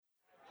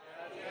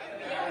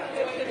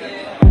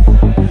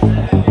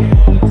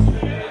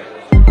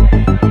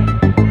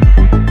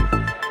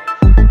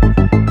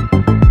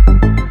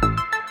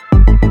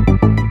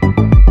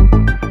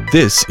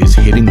This is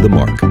Hitting the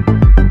Mark.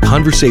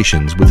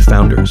 Conversations with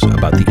founders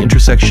about the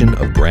intersection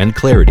of brand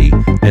clarity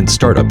and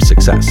startup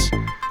success.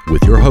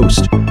 With your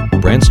host,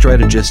 brand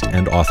strategist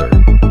and author,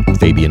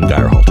 Fabian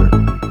Geierhalter.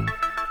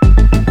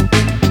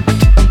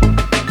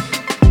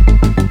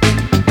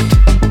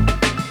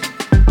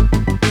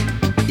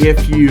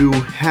 If you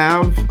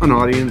have an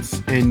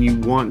audience and you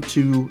want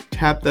to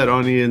tap that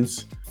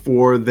audience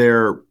for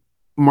their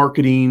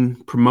marketing,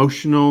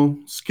 promotional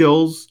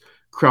skills,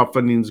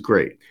 crowdfunding is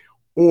great.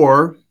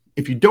 Or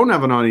if you don't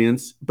have an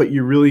audience, but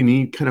you really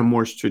need kind of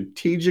more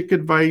strategic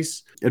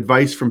advice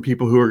from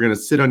people who are going to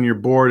sit on your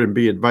board and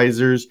be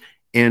advisors.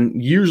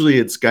 And usually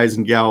it's guys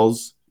and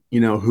gals,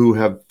 who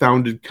have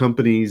founded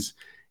companies,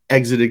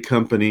 exited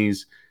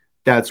companies.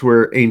 That's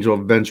where angel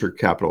venture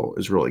capital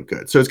is really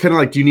good. So it's kind of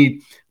like, do you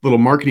need a little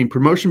marketing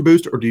promotion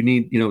boost, or do you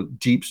need,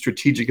 deep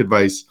strategic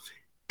advice?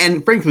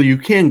 And frankly, you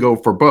can go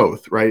for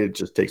both, right? It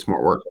just takes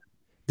more work.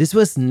 This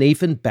was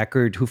Nathan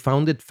Beckert, who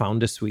founded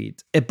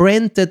FounderSuite, a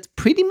brand that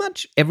pretty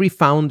much every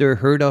founder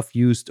heard of,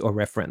 used, or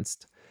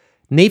referenced.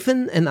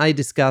 Nathan and I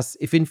discuss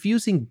if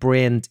infusing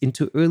brand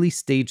into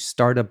early-stage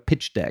startup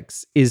pitch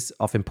decks is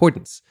of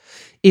importance,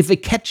 if a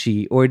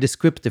catchy or a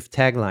descriptive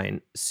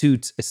tagline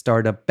suits a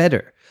startup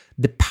better,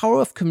 the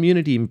power of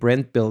community in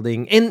brand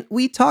building, and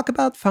we talk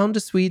about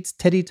FounderSuite's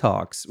Teddy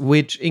Talks,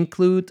 which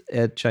include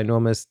a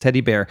ginormous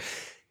teddy bear.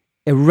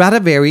 A rather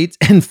varied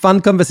and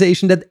fun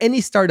conversation that any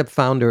startup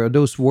founder or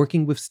those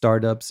working with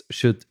startups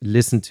should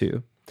listen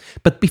to.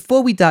 But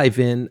before we dive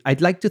in,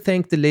 I'd like to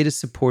thank the latest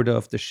supporter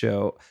of the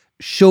show,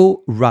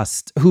 Show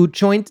Rust, who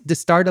joined the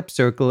Startup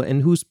Circle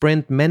and whose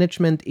brand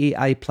management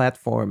AI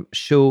platform,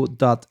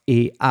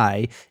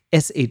 Show.ai,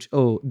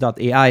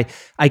 SHO.ai,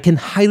 I can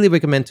highly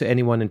recommend to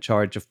anyone in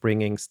charge of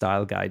bringing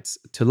style guides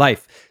to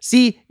life.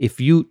 See, if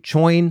you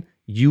join,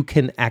 you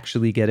can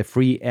actually get a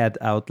free ad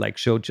out like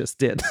Show just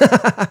did.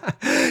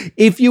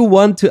 If you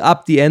want to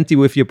up the ante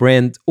with your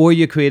brand or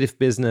your creative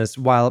business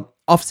while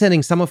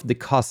offsetting some of the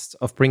costs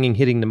of bringing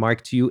Hitting the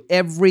Mark to you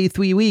every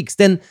 3 weeks,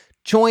 then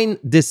join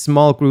this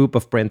small group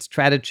of brand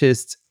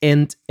strategists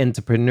and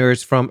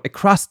entrepreneurs from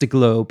across the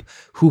globe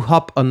who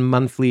hop on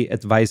monthly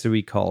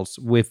advisory calls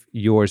with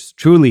yours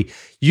truly.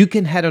 You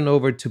can head on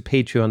over to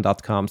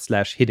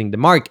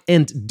patreon.com/hittingthemark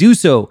and do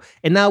so.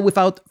 And now,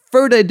 without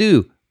further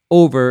ado,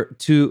 over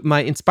to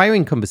my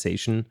inspiring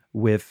conversation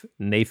with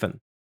Nathan.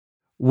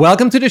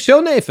 Welcome to the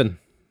show, Nathan.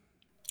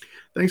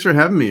 Thanks for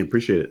having me.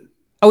 Appreciate it.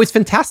 Oh, it's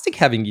fantastic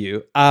having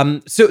you.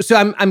 So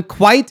I'm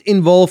quite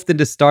involved in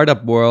the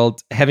startup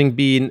world, having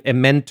been a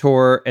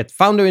mentor at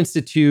Founder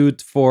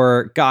Institute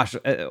for,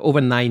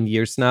 over 9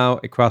 years now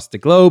across the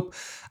globe.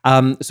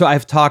 So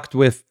I've talked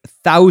with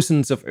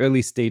thousands of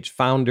early stage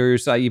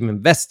founders. I even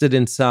invested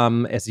in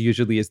some, as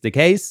usually is the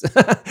case.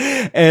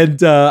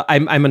 And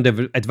I'm on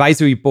the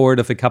advisory board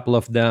of a couple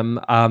of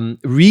them.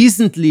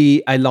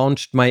 Recently, I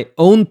launched my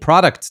own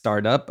product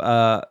startup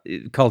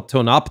called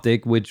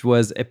ToneOptic, which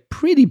was a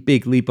pretty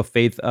big leap of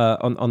faith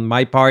on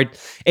my part.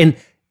 And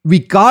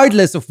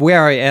regardless of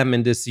where I am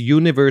in this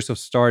universe of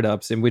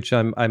startups, in which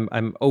I'm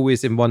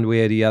always in one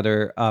way or the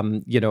other,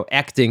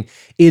 acting,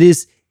 it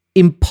is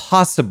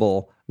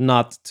impossible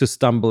not to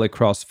stumble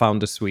across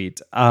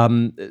FounderSuite.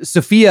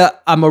 Sophia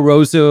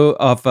Amoroso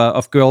of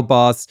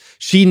Girlboss,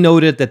 she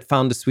noted that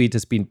FounderSuite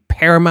has been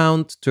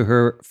paramount to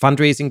her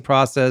fundraising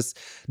process.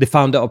 The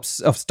founder of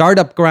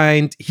Startup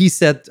Grind, he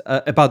said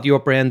about your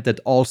brand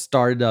that all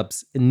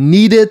startups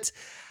need it.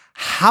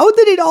 How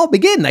did it all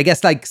begin? I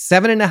guess like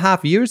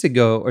 7.5 years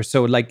ago or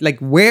so. Like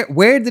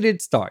where did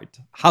it start?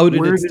 How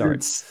did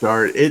it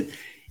start?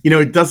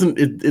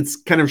 It's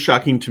kind of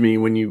shocking to me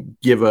when you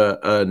give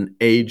an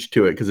age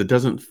to it, because it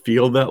doesn't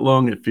feel that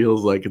long. It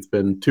feels like it's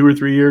been 2 or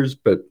 3 years,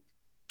 but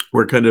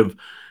we're kind of,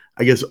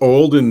 I guess,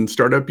 old in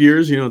startup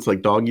years. It's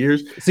like dog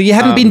years. So you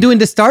haven't been doing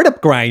the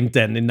startup grind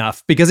then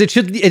enough, because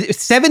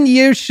 7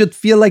 years should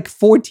feel like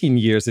 14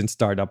 years in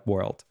startup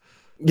world.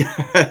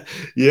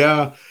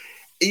 Yeah.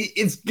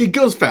 It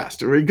goes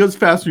faster. It goes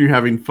faster when you're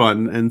having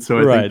fun. And so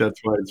I think that's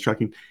why it's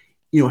shocking.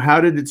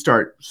 How did it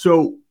start?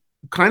 So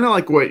kind of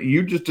like what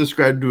you just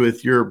described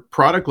with your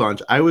product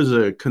launch, I was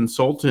a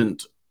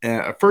consultant,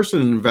 first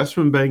an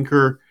investment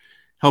banker,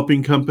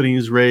 helping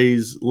companies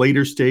raise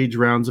later stage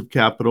rounds of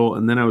capital.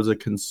 And then I was a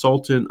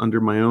consultant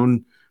under my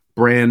own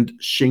brand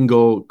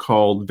shingle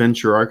called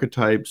Venture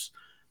Archetypes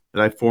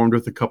that I formed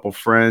with a couple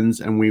friends.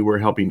 And we were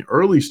helping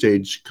early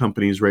stage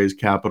companies raise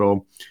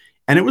capital.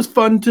 And it was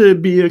fun to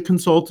be a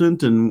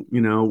consultant and,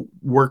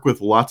 work with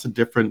lots of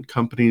different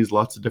companies,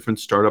 lots of different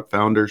startup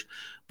founders.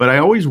 But I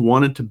always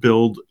wanted to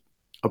build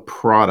a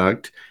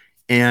product.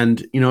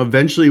 And,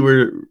 eventually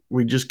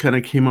we just kind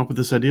of came up with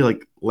this idea,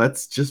 like,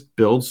 let's just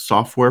build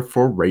software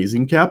for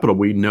raising capital.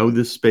 We know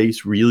this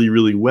space really,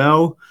 really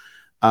well.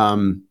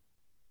 And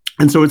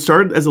so it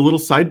started as a little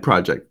side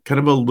project, kind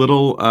of a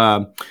little,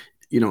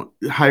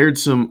 hired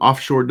some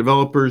offshore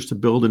developers to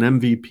build an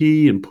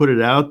MVP and put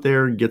it out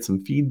there and get some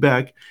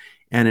feedback.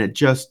 And it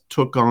just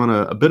took on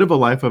a bit of a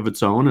life of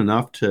its own,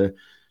 enough to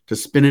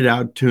spin it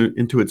out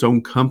into its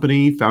own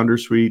company,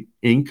 FounderSuite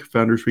Inc.,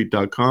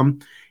 foundersuite.com.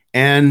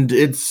 and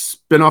it's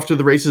been off to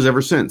the races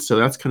ever since. So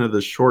that's kind of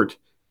the short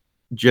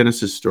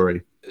Genesis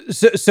story.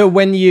 So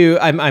when you,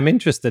 I'm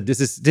interested. This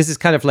is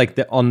kind of like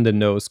the on the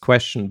nose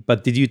question.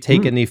 But did you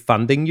take any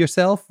funding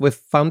yourself with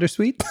Founder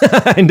Suite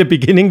in the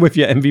beginning with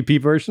your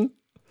MVP version?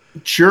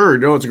 Sure.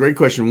 No, it's a great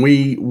question.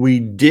 We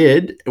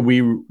did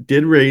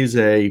raise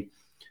a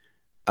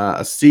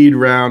seed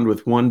round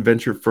with one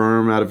venture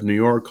firm out of New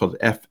York called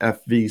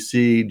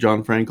FFVC.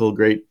 John Frankel,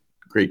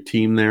 great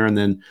team there, and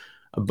then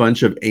a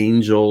bunch of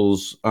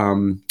angels,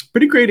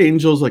 pretty great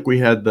angels. Like we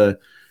had the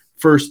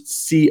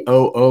first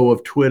COO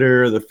of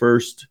Twitter, the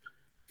first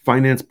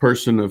finance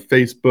person of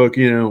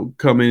Facebook,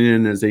 coming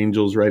in as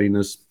angels, writing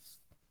us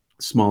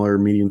smaller,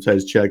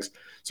 medium-sized checks.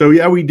 So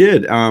yeah, we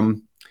did.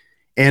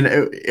 And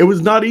it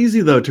was not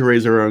easy, though, to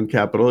raise our own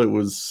capital. It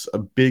was a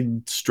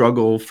big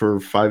struggle for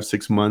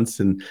 5-6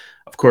 months. And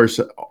of course,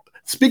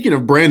 speaking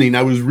of branding,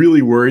 I was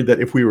really worried that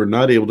if we were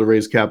not able to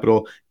raise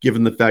capital,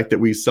 given the fact that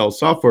we sell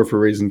software for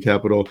raising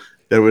capital,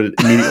 that would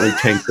immediately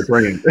tank the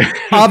brand.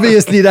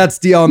 Obviously, that's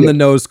the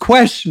on-the-nose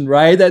question,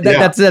 right?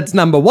 That's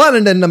number one.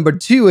 And then number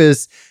two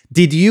is,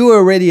 did you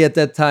already at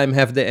that time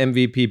have the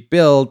MVP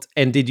built,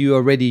 and did you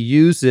already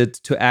use it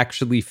to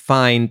actually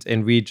find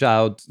and reach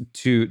out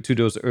to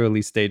those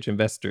early stage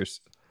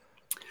investors?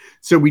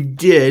 So we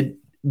did,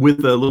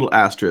 with a little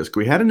asterisk.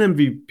 We had an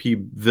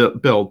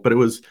MVP built, but it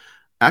was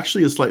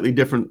actually a slightly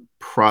different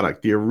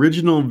product. The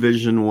original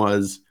vision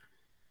was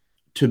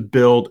to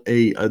build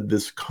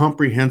this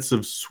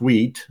comprehensive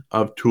suite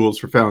of tools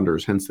for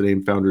founders, hence the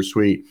name Founder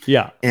Suite.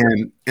 Yeah.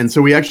 And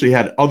so we actually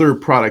had other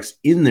products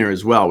in there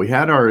as well. We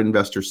had our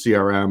investor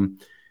CRM,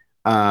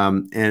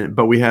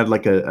 but we had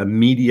like a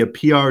media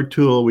PR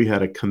tool, we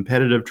had a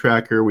competitive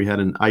tracker, we had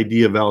an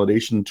idea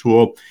validation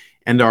tool,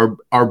 and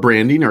our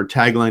branding, our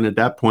tagline at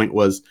that point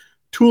was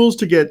tools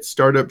to get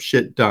startup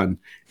shit done.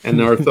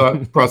 And our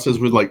thought process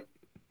was like,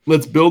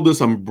 let's build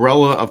this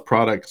umbrella of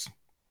products,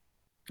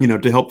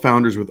 to help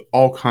founders with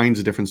all kinds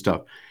of different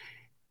stuff.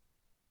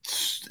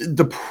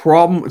 The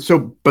problem,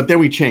 but then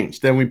we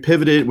changed. Then we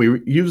pivoted.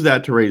 We used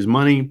that to raise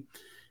money,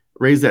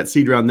 raise that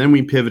seed round. Then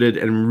we pivoted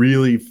and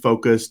really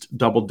focused,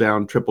 doubled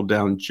down, tripled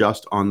down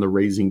just on the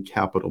raising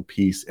capital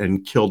piece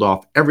and killed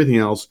off everything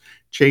else,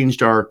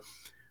 changed our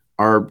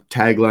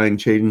tagline,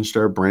 changed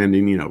our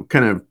branding,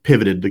 kind of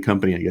pivoted the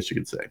company, I guess you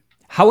could say.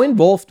 How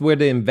involved were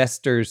the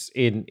investors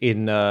in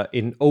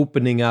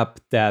opening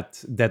up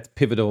that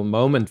pivotal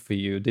moment for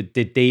you?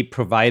 Did they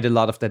provide a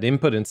lot of that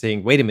input and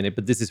saying, wait a minute,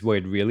 but this is where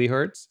it really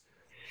hurts?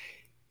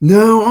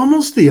 No,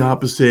 almost the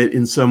opposite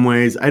in some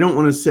ways. I don't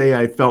want to say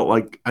I felt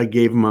like I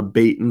gave them a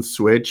bait and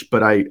switch,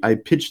 but I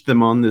pitched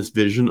them on this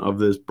vision of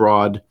this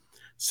broad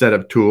set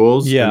of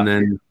tools. Yeah.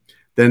 And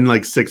then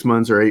like 6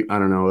 months or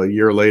a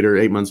year later,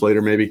 8 months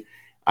later, maybe,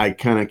 I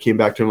kind of came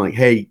back to them like,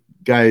 hey,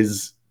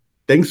 guys,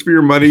 thanks for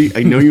your money.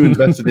 I know you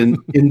invested in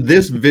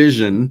this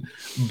vision,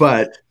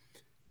 but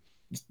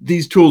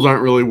these tools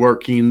aren't really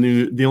working.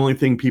 The only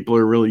thing people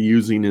are really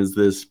using is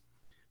this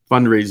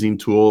fundraising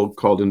tool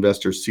called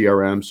Investor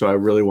CRM. So I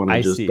really want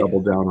to just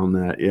double down on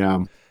that. Yeah.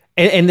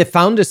 And the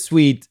Founder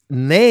Suite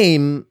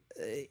name,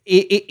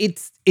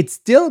 it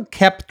still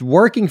kept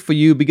working for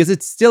you because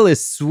it's still a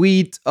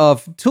suite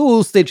of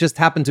tools. They just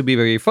happen to be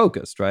very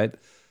focused, right?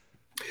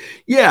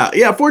 Yeah.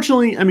 Yeah.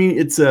 Fortunately, I mean,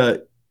 it's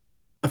a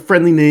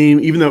friendly name,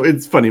 even though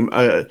it's funny.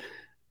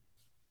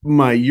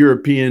 My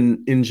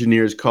European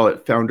engineers call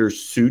it Founder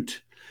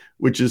Suite,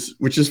 which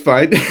is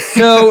fine.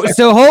 So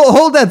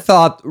hold that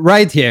thought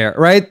right here,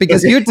 right?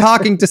 Because you're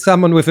talking to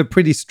someone with a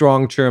pretty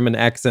strong German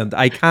accent.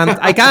 I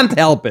can't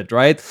help it,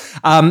 right?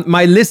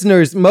 My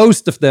listeners,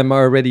 most of them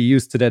are already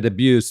used to that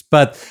abuse,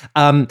 but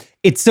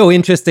it's so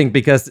interesting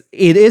because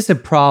it is a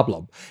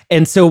problem.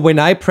 And so when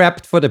I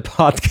prepped for the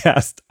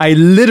podcast, I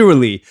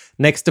literally,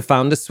 next to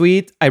Founder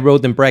Suite, I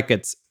wrote in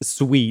brackets,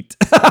 sweet,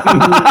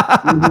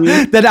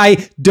 that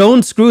I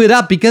don't screw it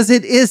up because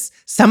it is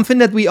something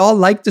that we all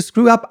like to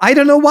screw up. I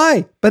don't know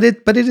why, but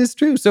it is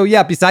true. So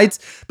yeah,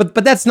 but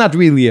that's not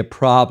really a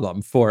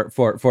problem for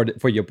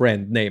your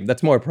brand name.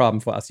 That's more a problem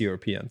for us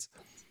Europeans.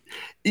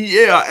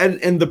 Yeah,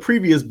 and the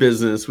previous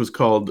business was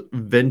called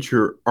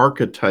Venture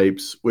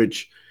Archetypes,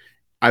 which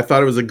I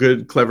thought it was a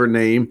good, clever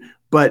name,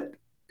 but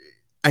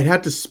I'd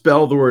have to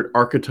spell the word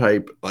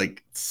archetype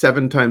like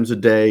 7 times a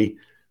day,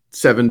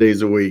 7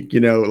 days a week.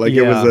 It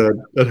was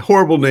a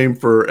horrible name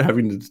for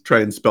having to try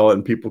and spell it,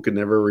 and people could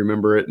never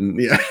remember it. And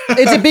yeah,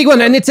 it's a big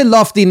one, and it's a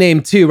lofty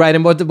name too, right?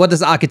 And what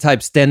does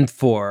archetype stand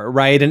for,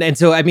 right? And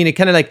so I mean, it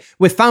kind of like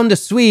with Founder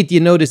Suite,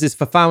 this is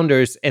for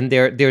founders, and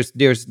there's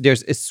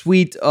a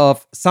suite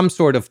of some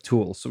sort of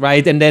tools,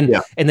 right? And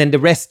then the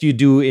rest you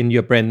do in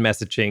your brand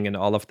messaging and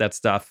all of that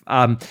stuff.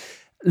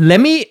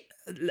 Let me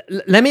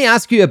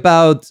ask you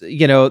about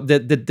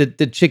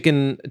the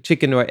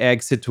chicken or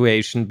egg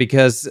situation,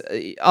 because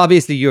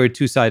obviously you're a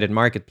two-sided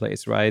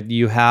marketplace, right?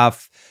 You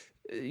have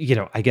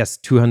I guess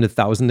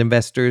 200,000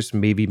 investors,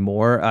 maybe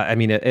more. I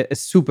mean, a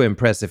super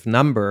impressive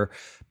number.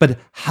 But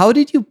how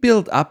did you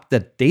build up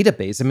that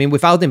database? I mean,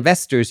 without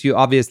investors, you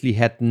obviously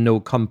had no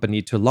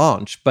company to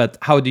launch. But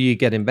how do you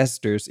get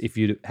investors if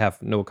you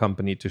have no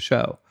company to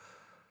show?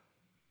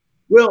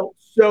 Well,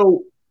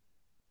 so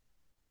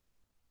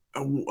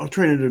I'm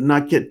trying to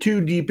not get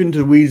too deep into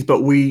the weeds,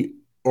 but we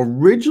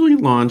originally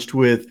launched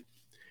with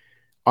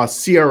a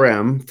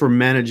CRM for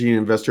managing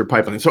investor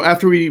pipeline. So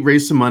after we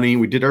raised some money,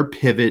 we did our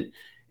pivot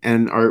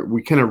and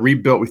we kind of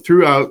rebuilt. We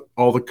threw out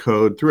all the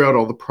code, threw out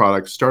all the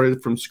products,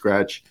 started from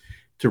scratch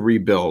to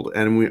rebuild.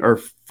 And our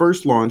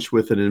first launch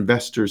with an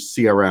investor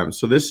CRM.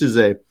 So this is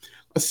a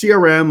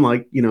CRM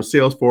like,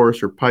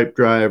 Salesforce or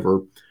Pipedrive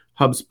or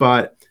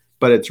HubSpot,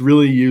 but it's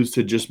really used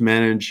to just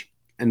manage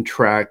and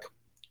track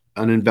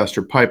an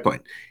investor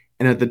pipeline.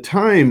 And at the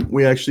time,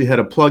 we actually had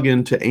a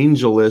plugin to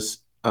AngelList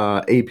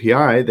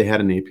API. They had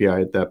an API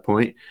at that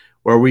point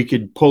where we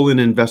could pull in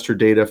investor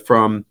data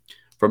from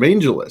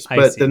AngelList.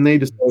 But then they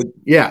decided,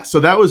 so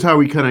that was how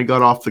we kind of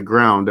got off the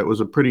ground. It was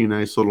a pretty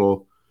nice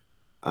little,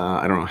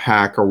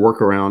 hack or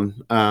workaround.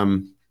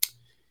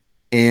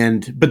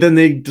 But then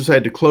they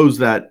decided to close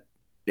that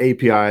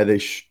API.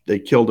 They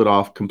killed it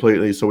off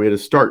completely. So we had to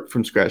start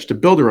from scratch to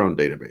build our own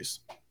database.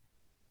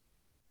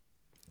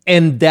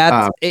 And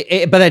that,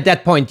 but at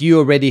that point, you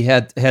already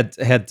had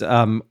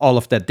all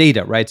of that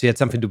data, right? So you had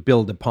something to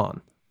build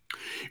upon.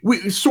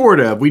 We sort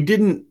of. We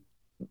didn't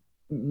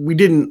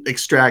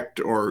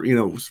extract or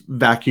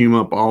vacuum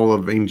up all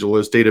of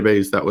AngelList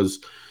database. That was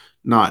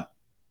not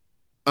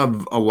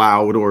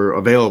allowed or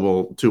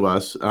available to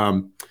us.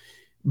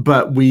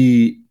 But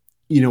we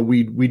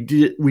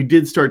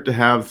did start to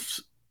have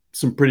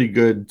some pretty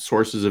good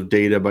sources of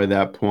data by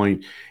that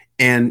point,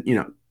 and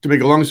to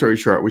make a long story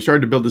short, we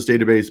started to build this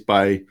database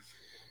by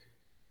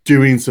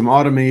doing some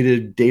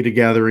automated data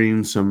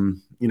gathering,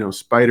 some,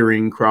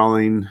 spidering,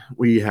 crawling.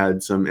 We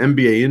had some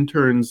MBA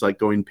interns like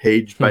going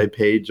page by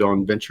page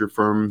on venture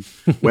firm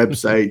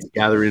websites,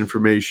 gathering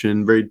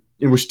information.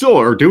 And we still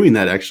are doing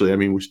that, actually. I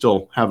mean, we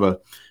still have a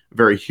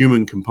very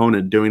human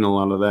component doing a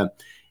lot of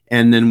that.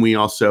 And then we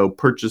also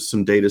purchased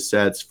some data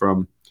sets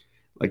from,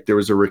 like, there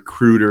was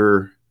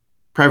a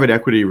private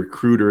equity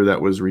recruiter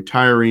that was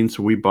retiring.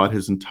 So we bought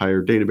his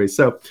entire database.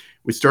 So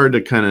we started to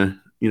kind of,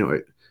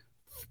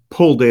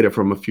 pull data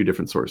from a few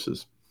different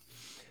sources.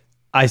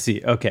 I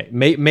see. Okay.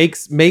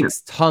 Makes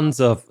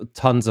tons of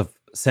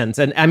sense.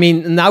 And I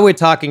mean, now we're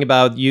talking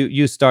about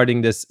you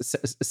starting this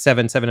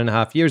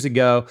 7.5 years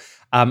ago.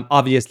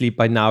 Obviously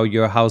by now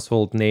you're a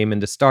household name in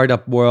the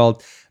startup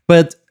world,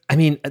 but I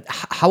mean,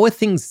 how are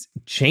things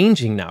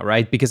changing now,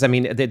 right? Because I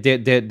mean,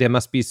 there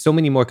must be so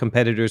many more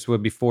competitors where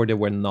before there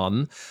were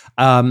none.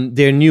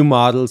 There are new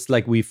models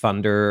like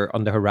WeFunder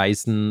on the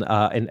horizon,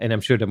 and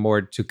I'm sure there are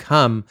more to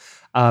come.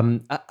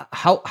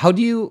 How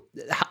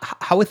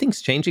are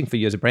things changing for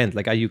you as a brand?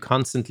 Like, are you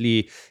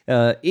constantly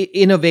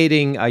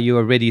innovating? Are you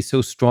already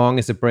so strong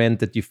as a brand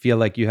that you feel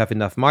like you have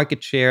enough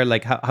market share?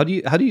 Like, how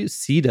do you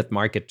see that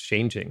market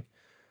changing?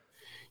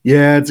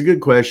 Yeah, it's a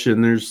good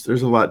question. There's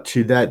a lot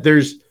to that.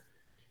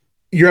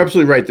 You're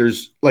absolutely right.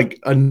 There's like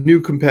a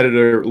new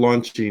competitor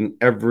launching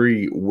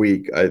every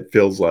week. It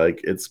feels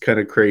like it's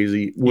kind of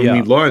crazy. When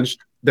we launched,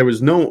 there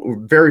was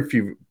very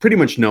few, pretty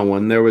much no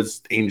one. There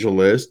was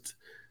AngelList.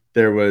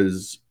 There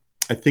was,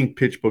 I think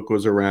PitchBook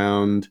was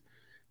around.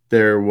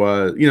 There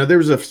was, there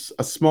was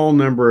a small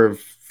number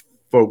of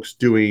folks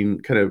doing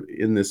kind of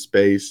in this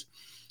space.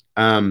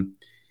 I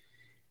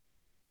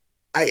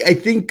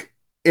think,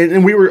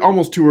 and we were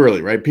almost too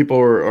early, right? People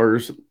are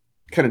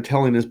kind of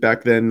telling us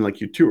back then, like,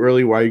 you're too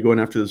early. Why are you going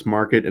after this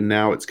market? And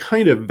now it's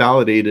kind of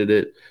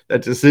validated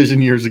that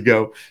decision years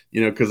ago,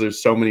 because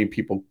there's so many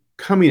people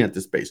coming at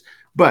this space.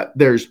 But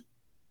there's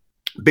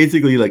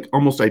basically like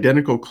almost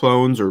identical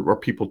clones or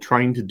people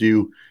trying to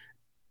do,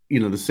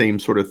 the same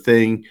sort of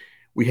thing.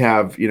 We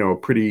have, a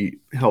pretty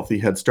healthy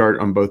head start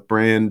on both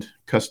brand,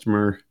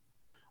 customer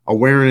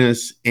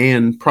awareness,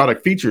 and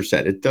product feature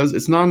set.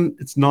 It's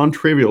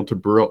non-trivial to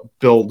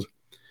build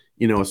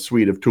a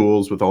suite of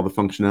tools with all the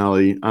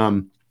functionality.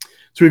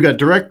 So we've got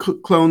direct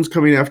clones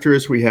coming after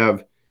us. We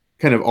have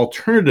kind of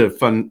alternative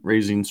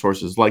fundraising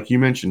sources, like you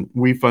mentioned,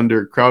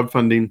 WeFunder,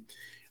 crowdfunding.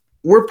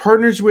 We're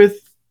partners with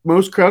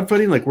most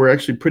crowdfunding. Like, we're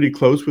actually pretty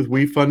close with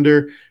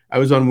WeFunder. I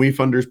was on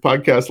WeFunder's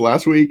podcast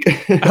last week.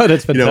 Oh,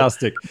 that's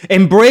fantastic.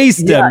 Embrace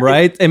them,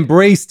 right?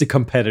 Embrace the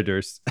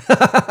competitors.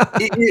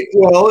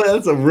 Well,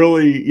 that's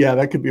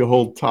that could be a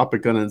whole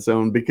topic on its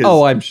own, because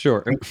I'm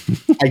sure.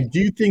 I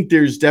do think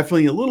there's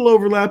definitely a little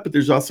overlap, but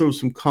there's also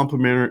some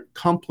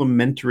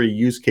complementary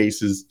use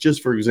cases.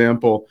 Just for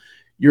example,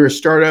 you're a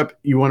startup,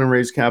 you want to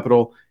raise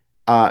capital.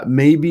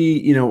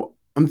 Maybe,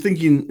 I'm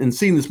thinking and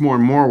seeing this more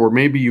and more where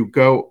maybe you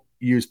go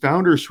use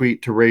Founder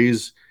Suite to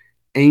raise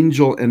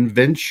angel and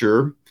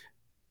venture,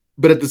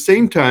 but at the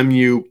same time,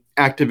 you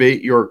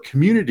activate your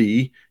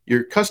community,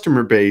 your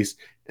customer base,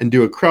 and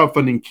do a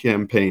crowdfunding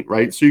campaign,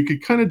 right? So you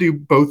could kind of do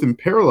both in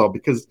parallel,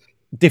 because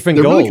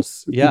different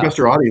goals,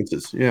 investor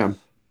audiences, yeah.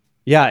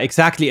 Yeah,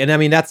 exactly. And I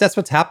mean that's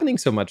what's happening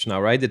so much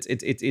now, right?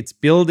 It's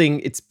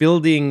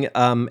building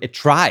a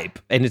tribe,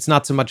 and it's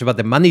not so much about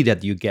the money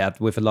that you get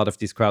with a lot of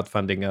these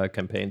crowdfunding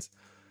campaigns.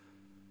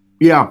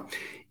 Yeah,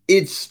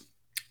 it's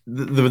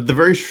the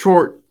very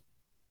short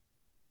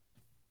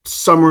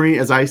summary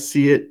as I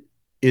see it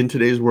in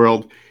today's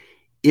world.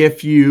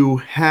 If you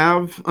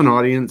have an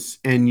audience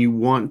and you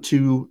want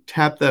to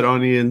tap that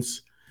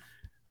audience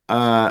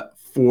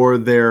for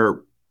their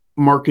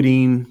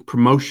marketing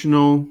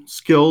promotional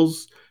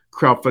skills,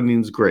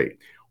 crowdfunding is great.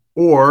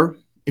 Or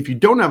if you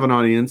don't have an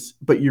audience,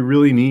 but you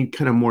really need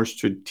kind of more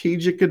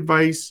strategic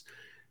advice,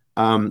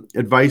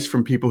 advice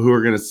from people who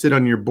are going to sit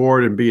on your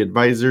board and be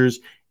advisors.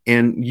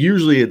 And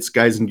usually it's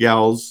guys and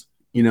gals,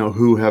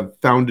 who have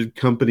founded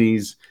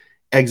companies,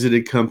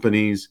 exited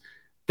companies.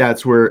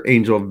 That's where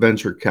angel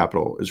venture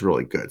capital is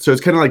really good. So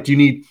it's kind of like, do you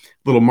need a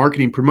little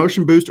marketing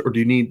promotion boost, or do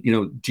you need,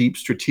 deep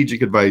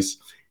strategic advice?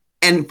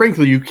 And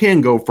frankly, you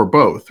can go for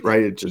both,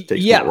 right? It just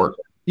takes more work.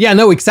 Yeah,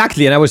 no,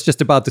 exactly. And I was just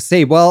about to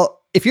say,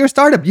 well, if you're a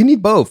startup, you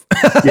need both.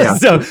 Yeah.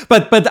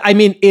 But I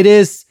mean,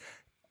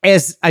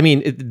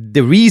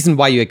 the reason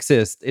why you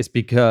exist is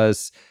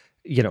because,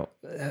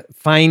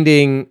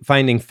 finding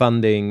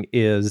funding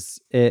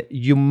is a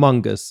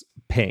humongous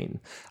pain.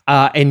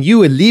 And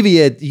you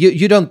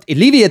don't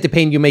alleviate the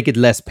pain, you make it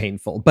less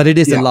painful, but it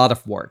is a lot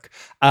of work.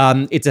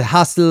 It's a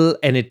hustle,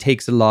 and it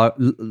takes a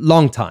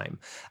long time.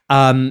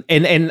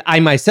 And I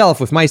myself,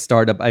 with my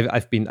startup,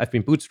 I've been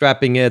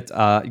bootstrapping it.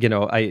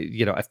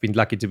 I've been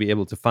lucky to be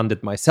able to fund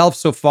it myself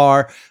so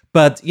far.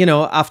 But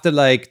after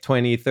like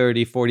 $20,000,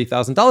 $30,000,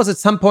 $40,000, at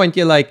some point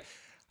you're like,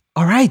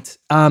 all right,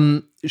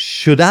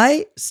 should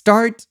I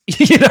start?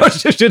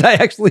 Should I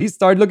actually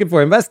start looking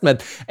for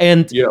investment?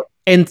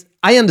 And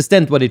I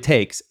understand what it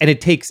takes, and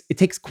it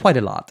takes quite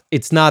a lot.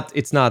 It's not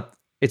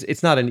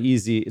an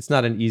easy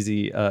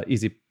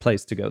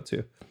place to go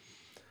to.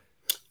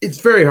 It's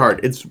very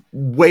hard. It's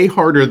way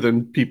harder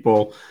than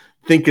people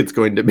think it's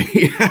going to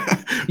be,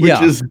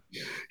 which is,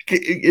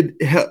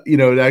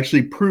 it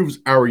actually proves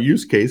our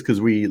use case,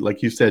 because we,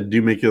 like you said,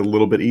 do make it a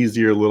little bit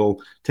easier,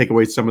 take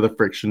away some of the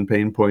friction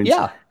pain points.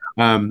 Yeah.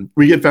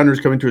 We get founders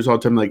coming to us all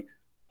the time like,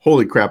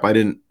 holy crap, I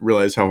didn't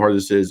realize how hard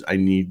this is. I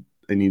need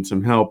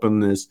some help on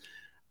this.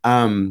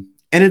 And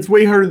it's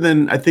way harder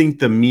than I think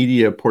the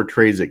media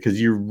portrays it,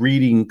 because you're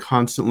reading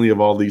constantly of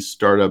all these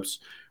startups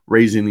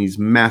raising these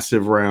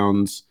massive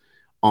rounds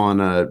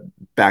on a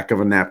back of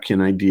a napkin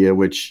idea,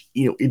 which,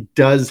 it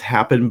does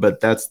happen,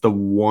 but that's the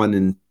 1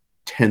 in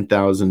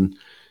 10,000,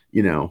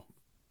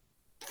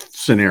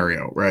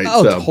 scenario, right?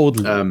 Oh,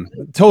 so,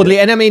 totally.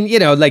 And I mean,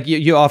 like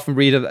you often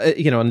read, on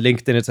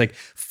LinkedIn, it's like,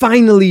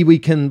 finally we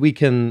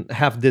can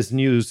have this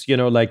news,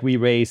 like we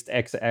raised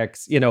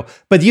XX,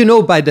 but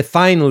by the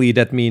finally,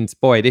 that means,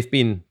 boy, they've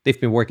been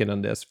working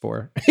on this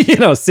for,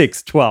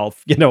 6,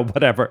 12,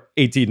 whatever,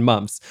 18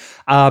 months.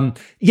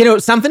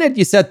 Something that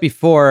you said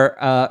before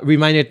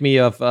reminded me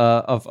of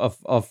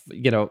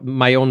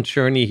my own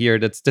journey here.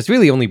 That's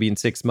really only been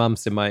 6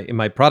 months in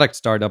my product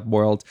startup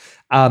world.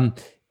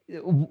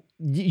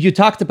 You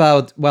talked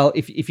about, well,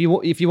 if you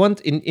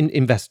want in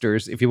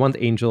investors, if you want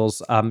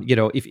angels,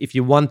 if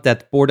you want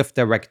that board of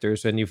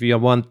directors, and if you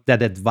want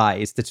that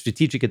advice, that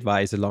strategic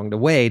advice along the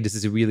way, this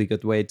is a really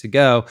good way to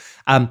go.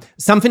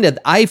 Something that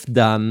I've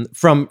done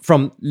from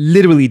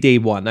literally day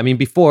one. I mean,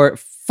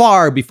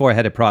 far before I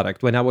had a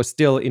product, when I was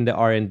still in the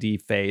R&D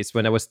phase,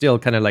 when I was still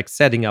kind of like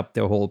setting up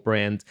the whole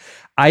brand,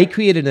 I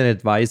created an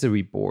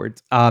advisory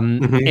board,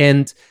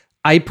 and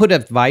I put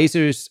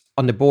advisors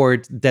on the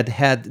board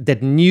that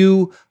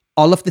knew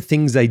all of the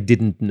things I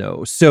didn't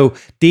know. So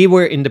they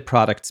were in the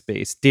product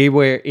space, they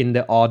were in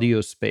the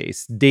audio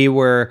space, they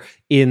were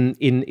in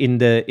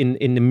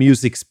the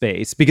music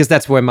space, because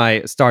that's where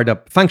my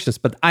startup functions.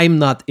 But I'm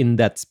not in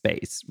that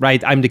space,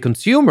 right? I'm the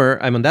consumer.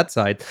 I'm on that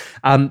side.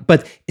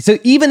 But so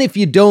even if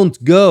you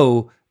don't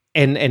go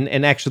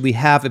and actually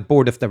have a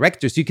board of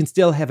directors, you can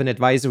still have an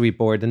advisory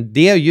board, and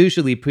they are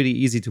usually pretty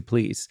easy to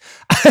please.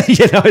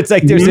 It's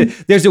like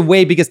there's a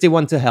way, because they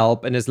want to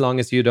help, and as long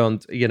as you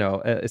don't,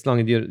 as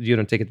long as you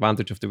don't take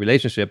advantage of the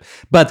relationship.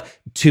 But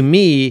to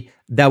me,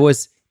 that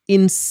was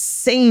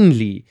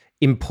insanely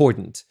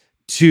important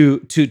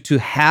to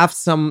have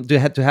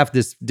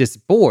this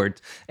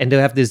board, and to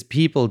have these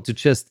people to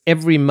just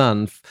every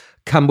month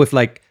come with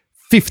like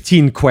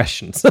 15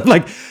 questions.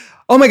 Like,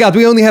 oh my God,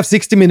 we only have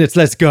 60 minutes,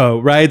 let's go,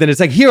 right? And it's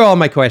like, here are all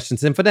my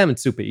questions. And for them,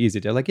 it's super easy.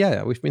 They're like,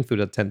 yeah, we've been through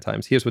that 10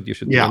 times. Here's what you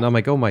should do. And I'm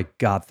like, oh my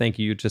God, thank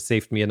you. You just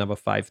saved me another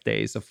 5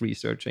 days of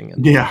researching.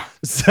 And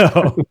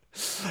so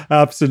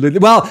absolutely.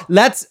 Well,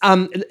 let's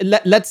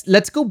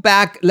go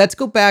back. Let's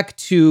go back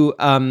to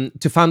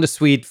Founder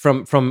Suite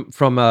from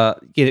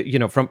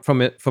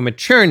a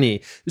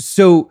journey.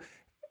 So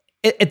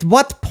at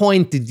what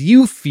point did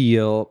you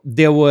feel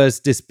there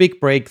was this big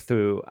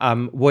breakthrough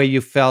where you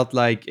felt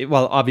like,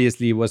 well,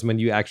 obviously it was when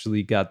you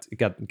actually got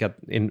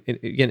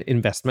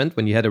investment,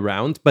 when you had a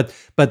round, but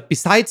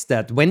besides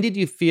that, when did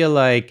you feel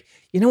like,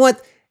 you know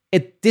what,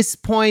 at this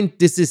point,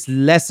 this is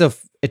less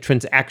of a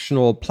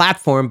transactional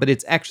platform, but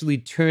it's actually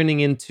turning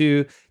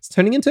into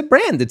a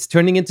brand. It's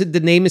turning into, the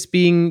name is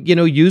being,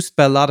 used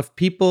by a lot of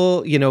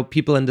people.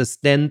 People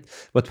understand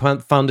what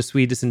Founder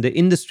Suite is in the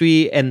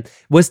industry. And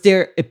was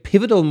there a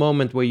pivotal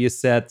moment where you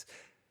said,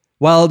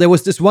 well, there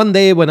was this one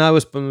day when I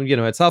was,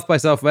 at South by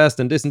Southwest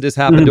and this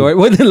happened, or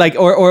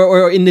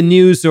or in the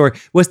news, or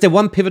was there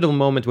one pivotal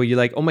moment where you're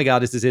like, oh my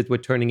God, this is it, we're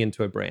turning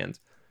into a brand?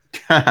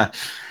 Yeah,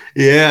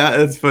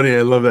 that's funny.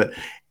 I love that.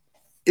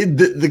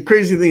 The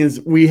crazy thing is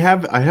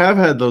I have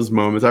had those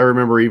moments. I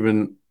remember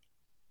even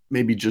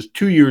maybe just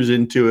 2 years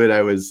into it,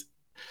 I was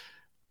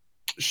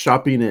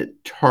shopping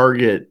at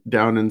Target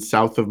down in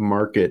South of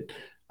Market,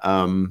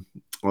 on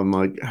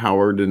like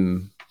Howard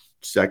and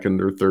 2nd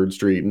or 3rd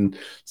Street, and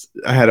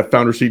I had a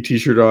Founder Suite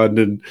t-shirt on,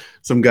 and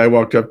some guy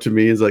walked up to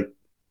me and was like,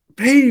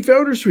 hey,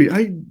 Founder Suite,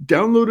 I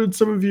downloaded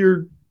some of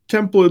your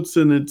templates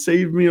and it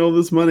saved me all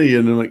this money.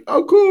 And I'm like,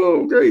 oh,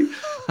 cool, great.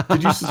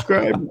 Did you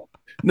subscribe?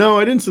 No,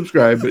 I didn't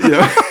subscribe, but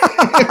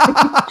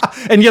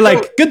and you're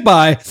like,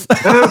 goodbye.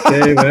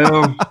 Okay,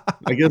 well,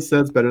 I guess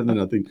that's better than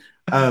nothing.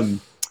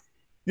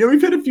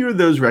 We've had a few of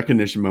those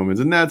recognition moments,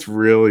 and that's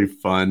really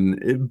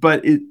fun.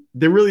 But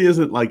there really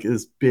isn't like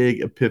this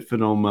big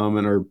epiphanal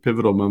moment or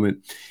pivotal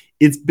moment.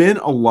 It's been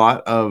a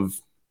lot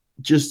of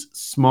just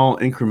small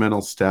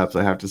incremental steps,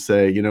 I have to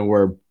say,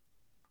 where,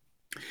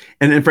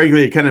 and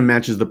frankly, it kind of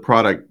matches the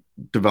product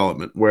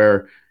development,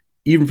 where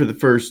even for the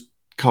first,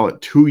 call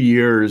it 2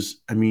 years,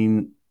 I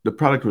mean, the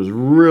product was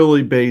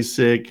really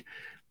basic.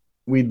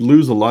 We'd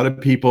lose a lot of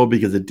people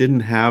because it didn't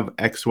have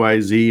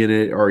XYZ in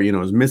it, or, it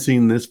was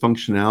missing this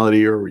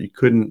functionality, or you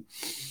couldn't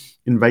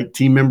invite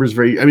team members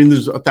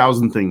there's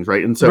 1,000 things,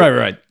 right? And so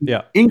right.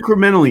 Yeah.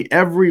 Incrementally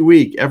every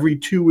week, every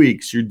 2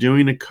 weeks, you're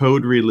doing a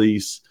code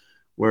release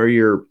where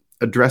you're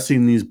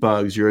addressing these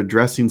bugs, you're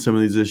addressing some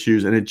of these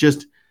issues. And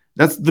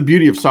that's the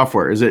beauty of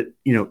software, is it,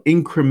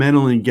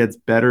 incrementally gets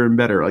better and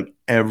better. Like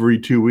every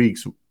 2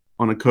 weeks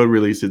on a code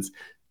release,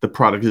 the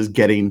product is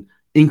getting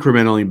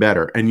incrementally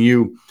better. And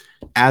you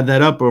add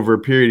that up over a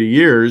period of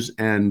years,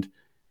 and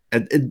I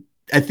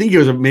think it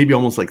was maybe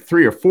almost like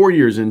 3 or 4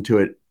 years into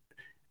it,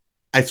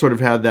 I sort of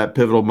had that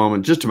pivotal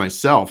moment just to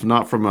myself,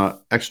 not from an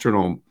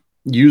external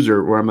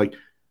user, where I'm like,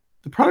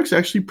 the product's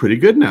actually pretty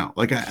good now.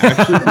 Like, I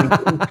actually,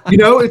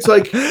 it's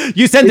like,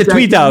 you sent a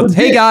tweet out, legit.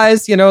 Hey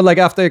guys, like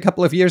after a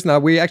couple of years now,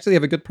 we actually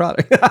have a good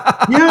product.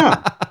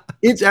 Yeah,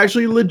 it's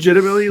actually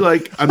legitimately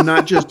like, I'm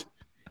not just,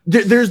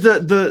 there's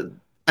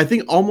I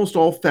think almost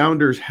all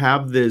founders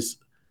have this,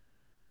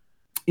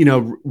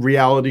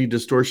 reality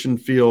distortion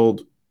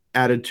field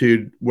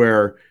attitude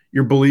where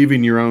you're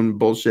believing your own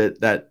bullshit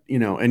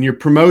and you're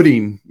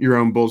promoting your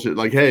own bullshit.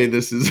 Like, hey,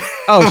 this is.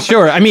 Oh,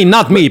 sure. I mean,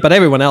 not me, but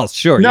everyone else.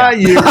 Sure. Not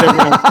you.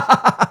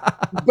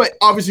 But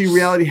obviously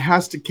reality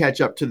has to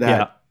catch up to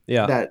that.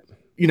 Yeah. That,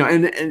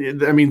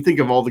 and I mean, think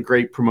of all the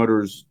great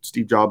promoters,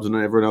 Steve Jobs and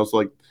everyone else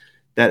like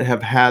that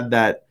have had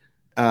that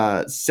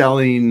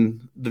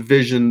selling the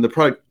vision, the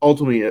product.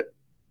 Ultimately, it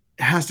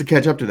has to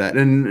catch up to that.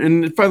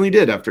 And it finally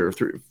did after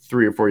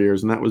 3 or 4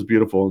 years. And that was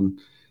beautiful. And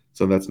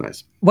so that's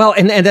nice. Well,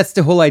 and that's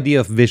the whole idea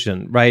of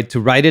vision, right? To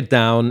write it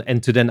down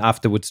and to then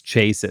afterwards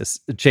chase it,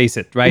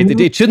 right? Mm-hmm.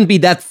 It shouldn't be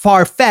that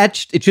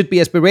far-fetched. It should be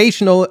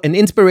aspirational and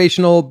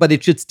inspirational, but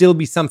it should still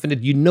be something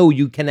that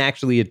you can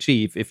actually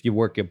achieve if you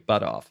work your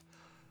butt off.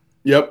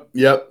 Yep.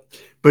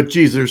 But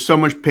geez, there's so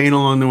much pain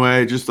along the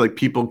way, just like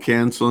people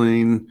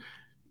canceling,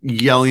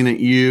 yelling at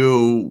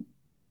you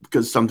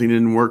because something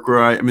didn't work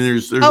right. I mean,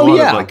 there's a lot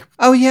of like...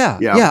 Oh, yeah.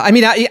 I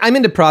mean, I'm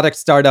in the product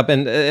startup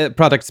and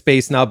product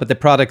space now, but the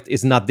product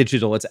is not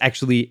digital. It's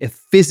actually a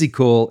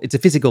physical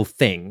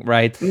thing,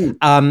 right?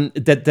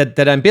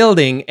 That I'm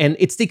building. And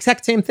it's the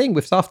exact same thing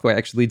with software,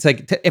 actually. It's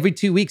like every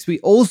 2 weeks, we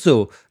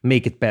also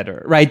make it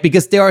better, right?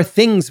 Because there are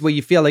things where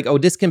you feel like, oh,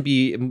 this can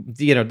be,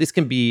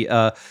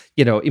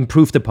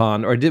 improved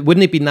upon, or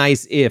wouldn't it be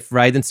nice if,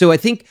 right? And so I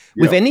think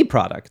with any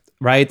product,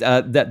 right,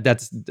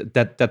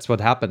 that's what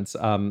happens.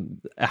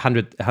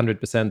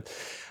 100%.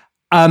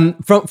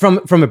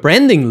 From a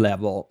branding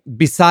level,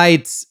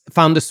 besides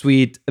Founder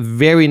Suite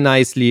very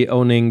nicely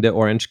owning the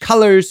orange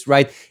colors,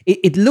 right?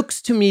 It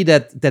looks to me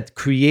that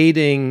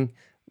creating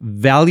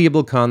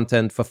valuable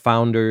content for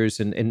founders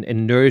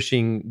and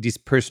nourishing these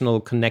personal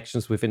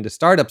connections within the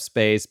startup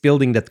space,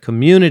 building that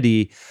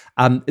community,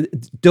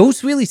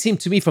 those really seem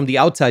to me, from the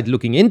outside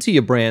looking into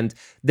your brand,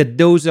 that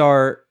those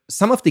are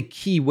some of the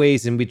key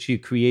ways in which you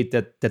create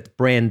that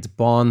brand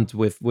bond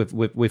with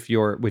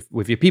your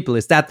people.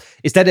 Is that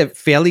a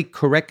fairly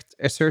correct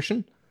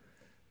assertion?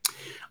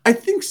 I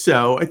think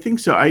so.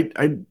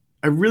 I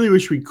really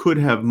wish we could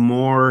have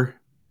more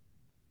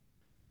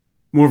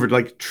of a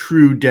like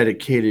true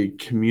dedicated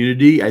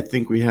community. I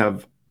think we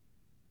have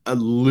a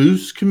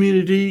loose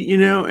community,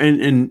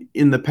 and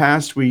in the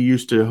past we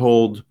used to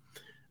hold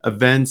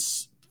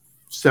events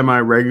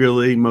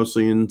semi-regularly,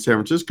 mostly in San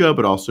Francisco,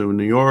 but also in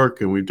New York,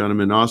 and we've done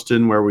them in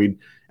Austin, where we'd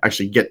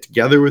actually get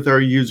together with our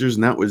users,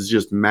 and that was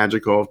just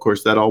magical. Of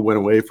course, that all went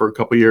away for a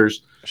couple of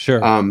years. Sure.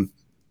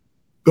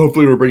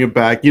 Hopefully we'll bring it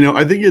back.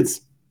 I think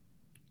it's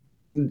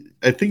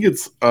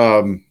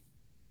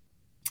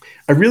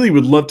I really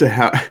would love to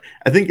have.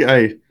 I think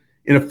I,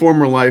 in a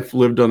former life,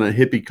 lived on a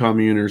hippie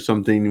commune or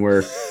something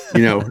where,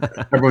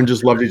 everyone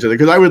just loved each other.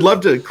 Because I would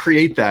love to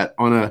create that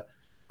on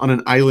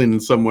an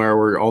island somewhere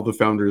where all the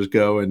founders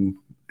go and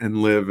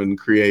live and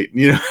create.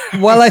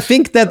 Well, I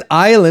think that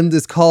island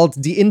is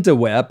called the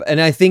interweb,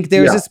 and I think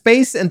there's a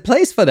space and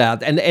place for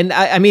that. And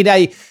I mean,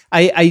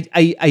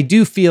 I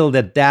do feel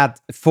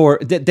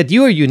that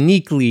you are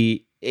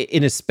uniquely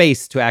in a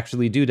space to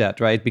actually do that,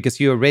 right? Because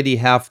you already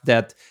have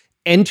that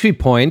entry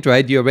point,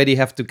 right? You already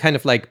have to kind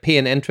of like pay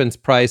an entrance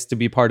price to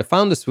be part of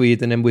Founder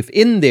Suite. And then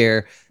within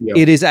there,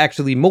 it is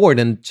actually more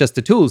than just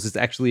the tools. It's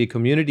actually a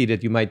community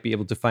that you might be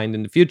able to find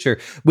in the future,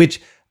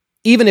 which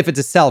even if it's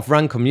a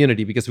self-run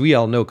community, because we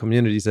all know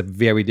communities are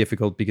very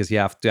difficult because you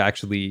have to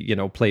actually,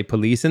 play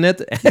police in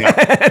it.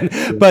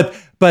 Yeah.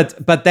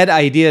 But that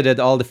idea that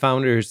all the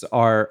founders who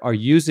are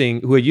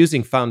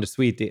using Founder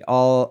Suite, they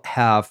all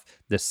have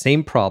the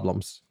same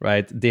problems,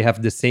 right? They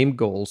have the same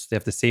goals, they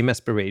have the same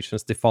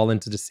aspirations, they fall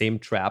into the same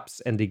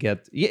traps, and they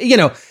get,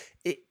 it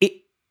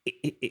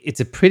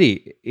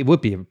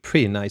would be a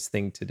pretty nice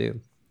thing to do.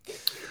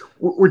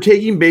 We're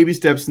taking baby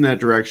steps in that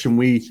direction.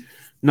 We,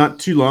 not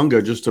too long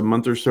ago, just a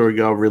month or so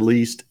ago,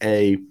 released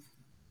a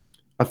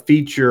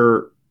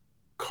feature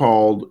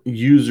called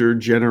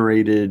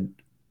user-generated,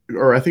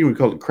 or I think we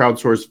call it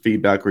crowdsourced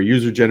feedback or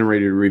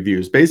user-generated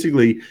reviews.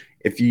 Basically,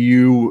 if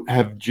you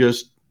have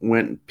just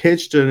went and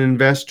pitched an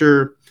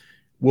investor,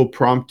 we'll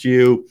prompt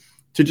you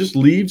to just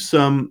leave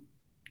some,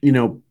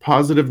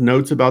 positive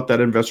notes about that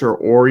investor,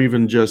 or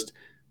even just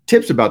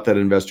tips about that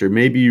investor.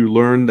 Maybe you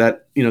learn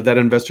that, that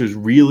investor is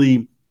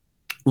really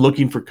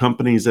looking for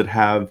companies that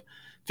have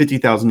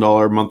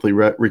 $50,000 monthly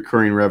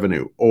recurring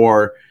revenue,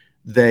 or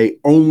they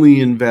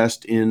only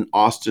invest in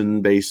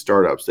Austin-based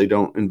startups. They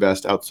don't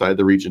invest outside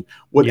the region.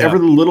 Whatever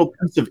the little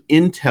piece of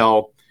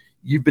intel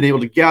you've been able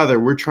to gather,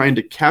 we're trying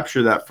to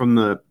capture that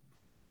from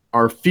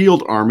our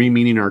field army,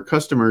 meaning our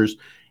customers,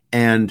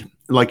 and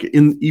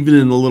even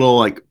in the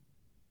little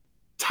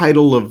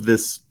title of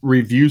this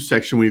review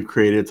section we've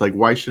created, it's like,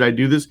 why should I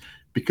do this?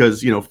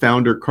 Because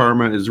founder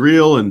karma is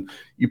real, and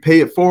you pay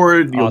it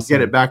forward, you'll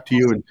get it back to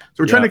you. And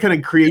so we're trying to kind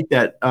of create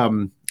that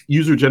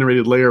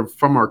user-generated layer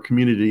from our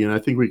community, and I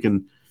think we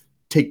can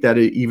take that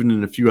even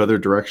in a few other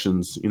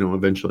directions,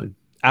 eventually.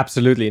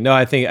 Absolutely. No,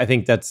 I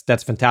think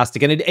that's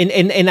fantastic,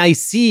 and I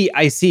see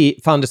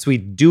Founder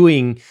Suite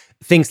doing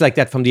things like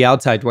that from the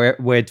outside, where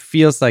it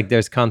feels like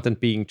there's content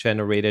being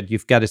generated.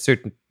 You've got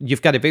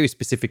a very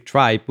specific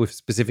tribe with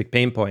specific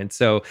pain points.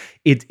 So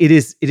it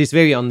is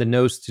very on the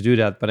nose to do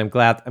that. But I'm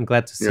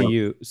glad to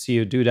see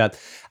you do that.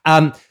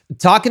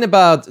 Talking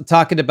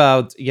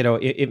about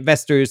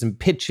investors and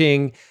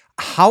pitching.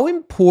 How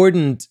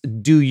important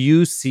do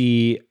you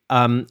see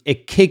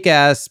a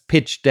kick-ass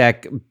pitch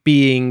deck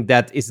being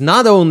that is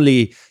not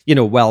only,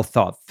 well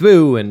thought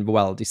through and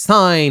well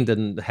designed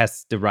and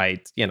has the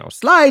right,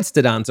 slides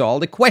that answer all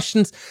the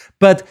questions,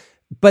 but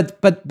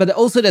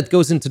also that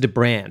goes into the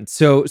brand.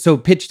 So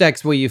pitch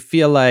decks where you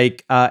feel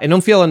like, and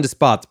don't feel on the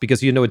spot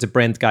because it's a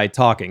brand guy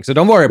talking. So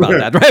don't worry about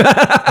that,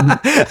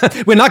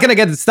 right? We're not going to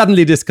get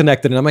suddenly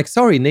disconnected. And I'm like,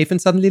 sorry, Nathan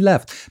suddenly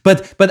left.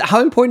 But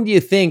how important do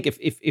you think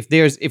if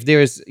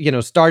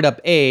there's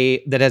startup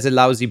A that has a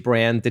lousy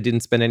brand that didn't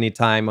spend any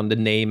time on the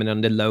name and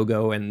on the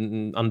logo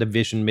and on the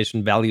vision,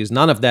 mission, values,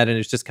 none of that, and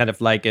it's just kind of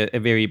like a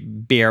very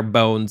bare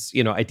bones,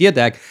 idea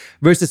deck,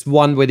 versus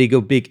one where they go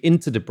big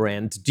into the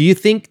brand? Do you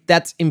think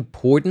that's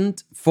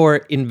important for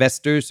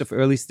investors of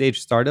early stage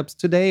startups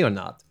today or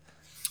not?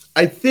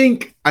 I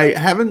think I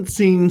haven't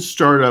seen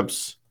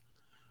startups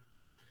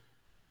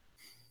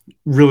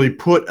really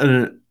put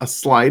a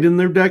slide in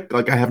their deck.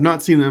 I have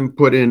not seen them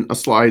put in a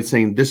slide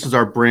saying, this is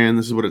our brand,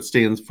 this is what it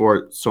stands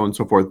for, so on and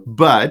so forth.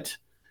 But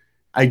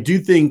I do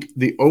think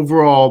the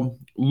overall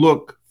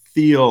look,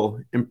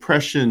 feel,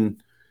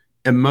 impression,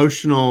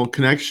 emotional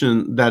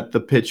connection that the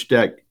pitch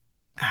deck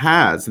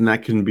has, and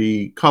that can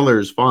be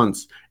colors,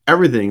 fonts,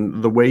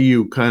 everything, the way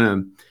you kind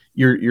of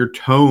your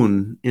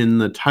tone in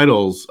the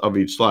titles of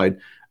each slide,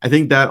 I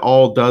think that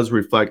all does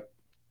reflect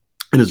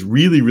and is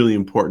really, really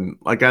important.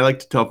 I like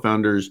to tell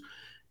founders,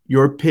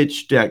 your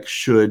pitch deck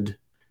should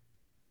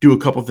do a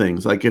couple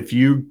things. If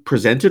you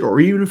present it, or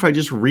even if I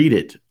just read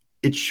it,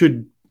 it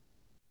should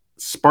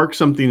spark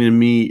something in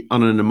me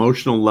on an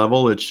emotional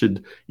level. It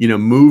should,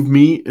 move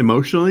me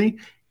emotionally,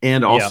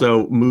 and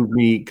also move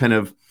me kind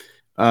of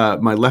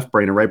my left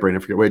brain or right brain, I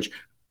forget which,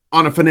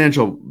 on a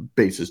financial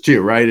basis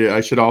too, right? I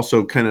should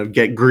also kind of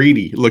get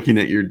greedy looking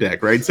at your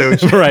deck, right? So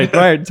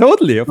right,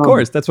 totally, of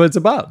course, that's what it's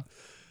about.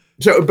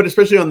 So, but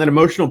especially on that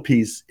emotional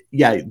piece,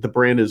 the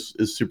brand is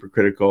super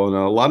critical, and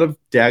a lot of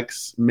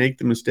decks make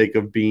the mistake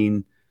of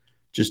being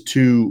just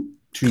too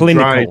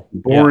clinical, dry, too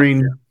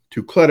boring,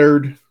 too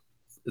cluttered,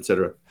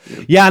 etc.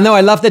 Yeah, no,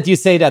 I love that you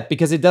say that,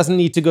 because it doesn't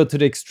need to go to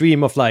the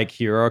extreme of like,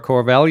 here are our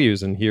core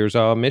values and here's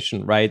our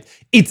mission, right?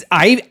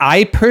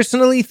 I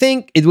personally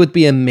think it would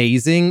be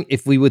amazing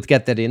if we would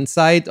get that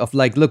insight of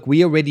like, look,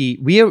 we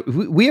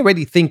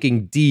already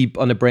thinking deep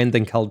on a brand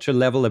and culture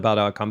level about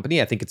our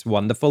company. I think it's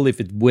wonderful if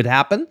it would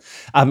happen.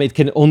 It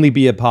can only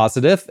be a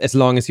positive as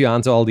long as you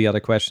answer all the other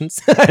questions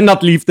and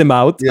not leave them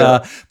out.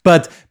 Yeah.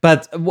 But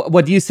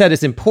what you said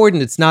is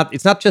important. It's not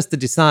just the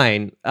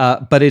design,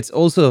 but it's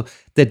also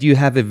that you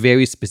have a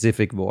very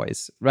specific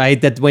voice,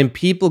 right? That when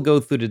people go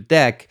through the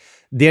deck,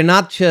 they're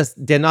not just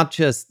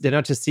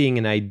seeing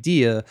an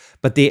idea,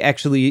 but they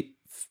actually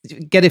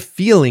get a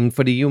feeling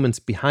for the humans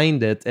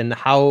behind it and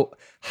how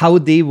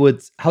they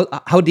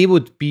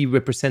would be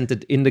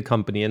represented in the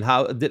company, and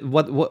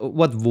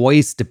what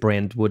voice the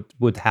brand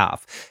would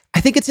have.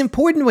 I think it's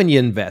important when you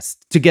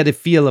invest to get a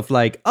feel of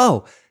like,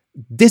 oh,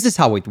 this is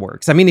how it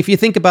works. I mean, if you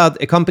think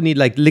about a company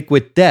like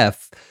Liquid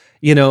Death,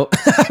 I mean,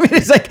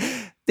 it's like,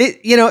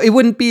 it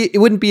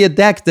wouldn't be a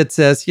deck that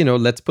says,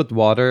 let's put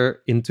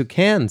water into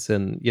cans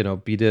and,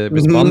 be the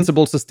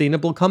responsible,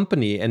 sustainable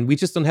company. And we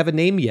just don't have a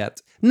name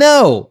yet.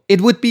 No,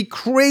 it would be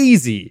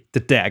crazy, the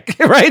deck,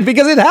 right?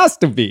 Because it has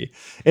to be.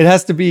 It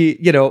has to be,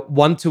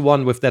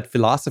 one-to-one with that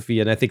philosophy.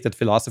 And I think that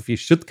philosophy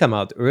should come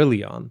out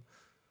early on.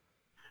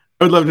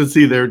 I would love to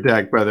see their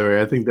deck, by the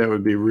way. I think that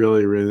would be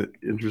really, really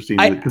interesting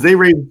because they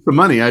raised some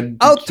money.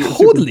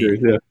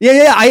 Totally.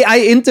 Yeah.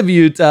 I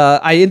interviewed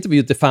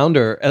the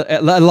founder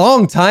a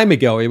long time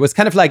ago. It was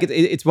kind of like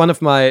it's one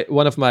of my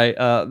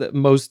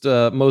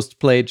most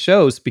played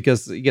shows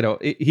because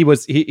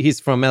he's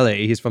from LA.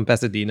 He's from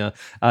Pasadena.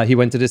 He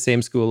went to the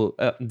same school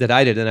that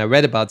I did, and I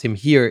read about him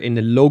here in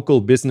the local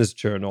business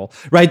journal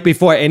right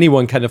before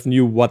anyone kind of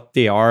knew what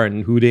they are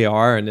and who they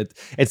are, and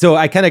so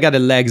I kind of got a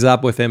legs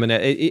up with him, and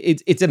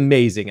it's amazing.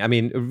 I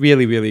mean,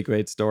 really, really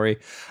great story.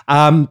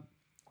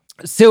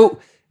 So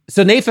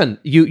Nathan,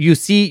 you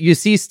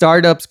see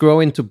startups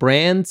grow into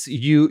brands.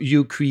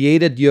 You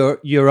created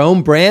your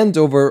own brand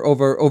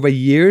over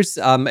years,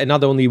 and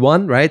not only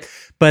one, right?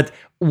 But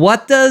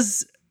what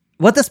does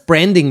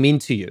branding mean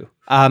to you?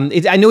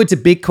 I know it's a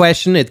big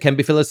question. It can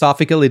be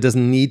philosophical. It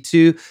doesn't need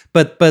to.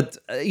 But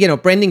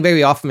branding,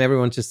 very often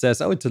everyone just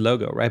says, "Oh, it's a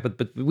logo," right?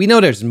 But we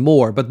know there's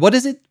more. But what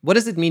does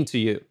it mean to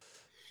you?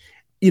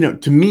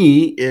 To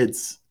me,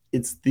 it's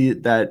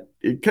that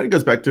it kind of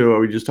goes back to what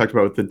we just talked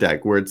about with the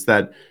deck, where it's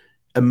that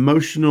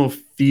emotional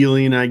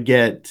feeling I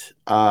get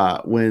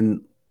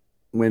when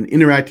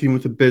interacting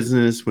with a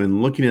business,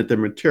 when looking at their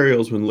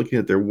materials, when looking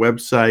at their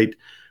website,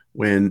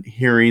 when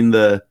hearing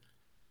the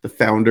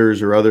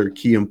founders or other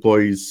key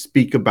employees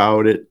speak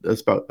about it,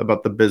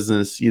 about the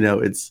business.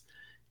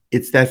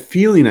 It's that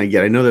feeling I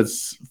get. I know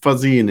that's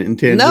fuzzy and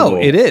intangible. No,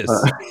 it is.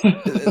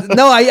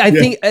 No, I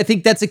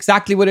think that's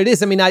exactly what it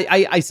is. I mean,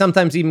 I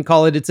sometimes even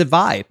call it's a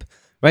vibe,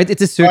 right?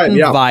 It's a certain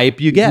vibe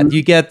you get. Mm-hmm.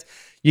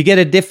 You get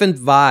a different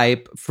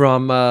vibe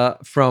from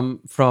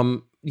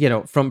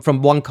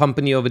one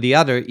company over the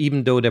other,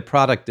 even though their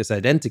product is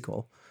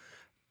identical.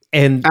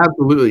 And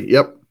absolutely,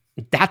 yep.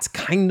 That's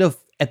kind of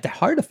at the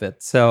heart of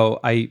it. So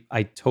I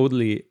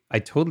totally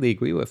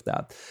agree with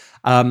that.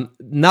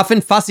 Nothing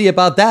fussy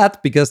about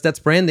that because that's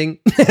branding.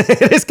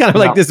 It's kind of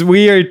like this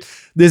weird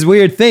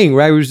thing,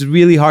 right? Which is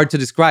really hard to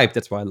describe.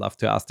 That's why I love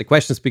to ask the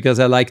questions, because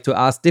I like to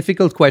ask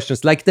difficult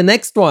questions like the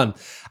next one,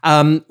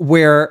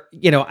 where,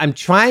 I'm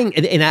trying,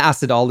 and I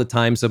ask it all the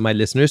time, so my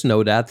listeners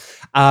know that.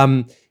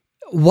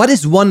 What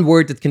is one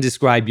word that can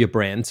describe your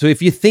brand? So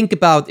if you think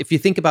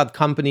about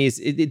companies,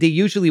 they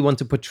usually want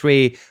to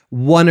portray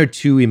one or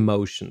two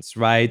emotions,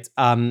 right?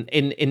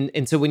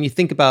 And so when you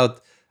think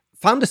about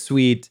Founder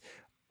Suite,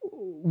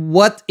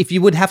 what if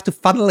you would have to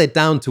funnel it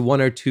down to one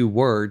or two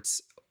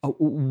words?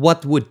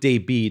 What would they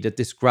be that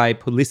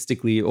describe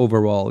holistically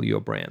overall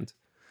your brand?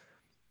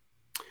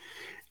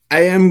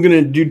 I am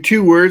gonna do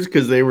two words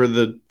because they were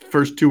the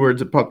first two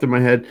words that popped in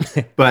my head,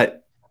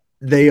 but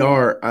they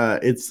are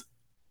it's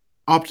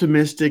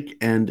optimistic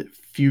and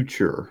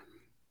future.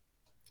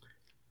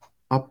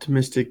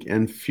 Optimistic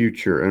and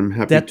future. I'm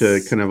happy to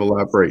kind of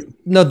elaborate.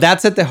 No,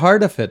 that's at the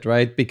heart of it,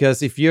 right?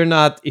 Because if you're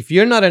not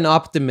an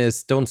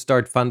optimist, don't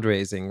start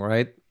fundraising,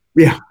 right?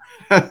 Yeah.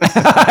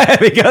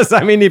 Because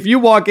I mean, if you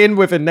walk in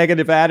with a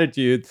negative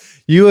attitude,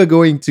 you are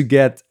going to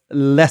get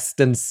less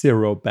than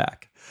zero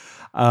back.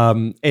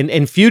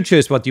 And future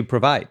is what you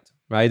provide,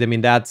 right? I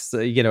mean, that's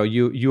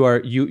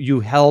you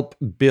help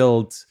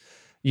build.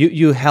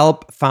 You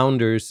help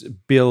founders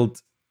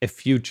build a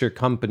future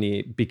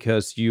company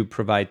because you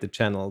provide the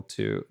channel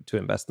to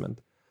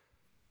investment.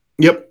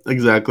 Yep,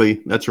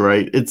 exactly. That's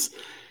right.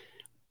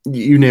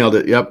 You nailed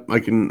it. Yep, I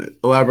can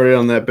elaborate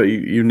on that, but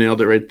you nailed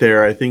it right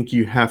there. I think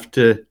you have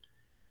to,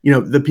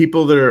 the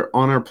people that are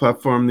on our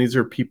platform, these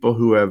are people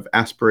who have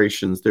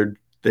aspirations.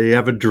 They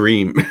have a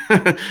dream.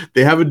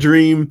 They have a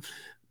dream.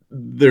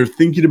 They're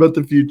thinking about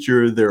the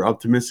future. They're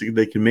optimistic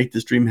they can make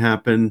this dream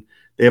happen.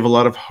 They have a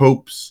lot of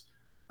hopes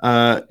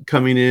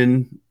coming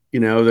in.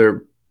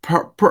 They're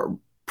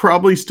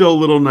probably still a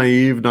little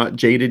naive, not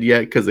jaded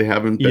yet because they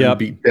haven't been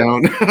beat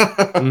down.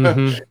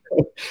 Mm-hmm.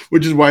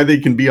 which is why they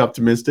can be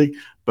optimistic.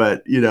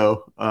 But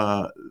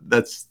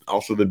that's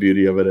also the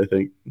beauty of it, I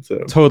think. So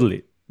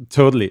totally.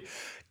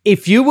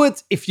 If you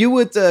would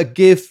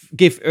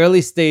give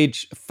early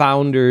stage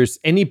founders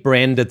any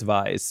brand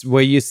advice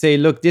where you say,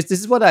 look, this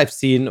is what I've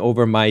seen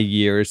over my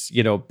years,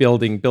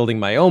 building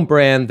my own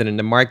brand and in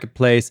the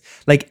marketplace,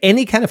 like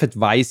any kind of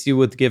advice you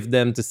would give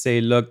them to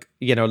say, look,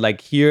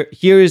 like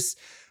here's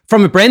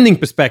from a branding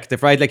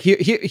perspective, right? Like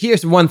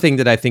here's one thing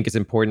that I think is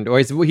important, or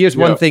here's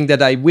one thing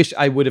that I wish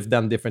I would have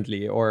done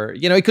differently, or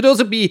it could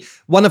also be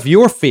one of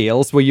your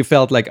fails where you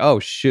felt like, oh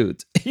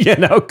shoot,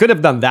 could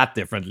have done that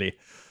differently.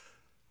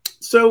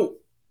 So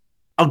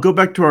I'll go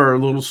back to our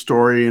little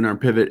story and our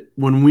pivot.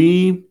 When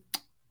we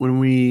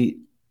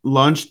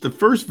launched the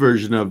first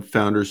version of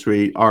Founder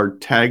Suite, our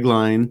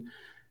tagline,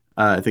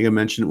 I think I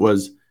mentioned,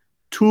 was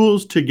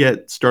tools to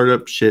get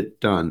startup shit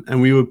done.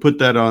 And we would put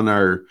that on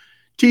our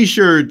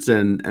t-shirts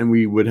and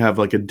we would have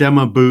like a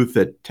demo booth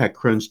at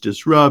TechCrunch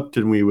Disrupt.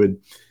 And we would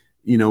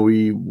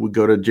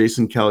go to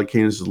Jason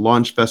Calacanis'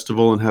 launch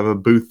festival and have a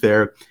booth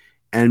there.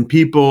 And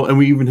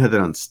we even had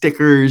that on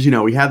stickers,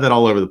 we had that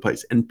all over the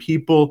place. And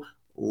people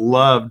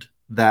loved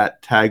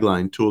that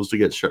tagline, tools to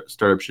get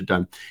startup shit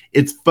done.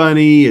 It's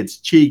funny, it's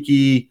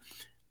cheeky.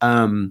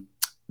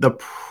 The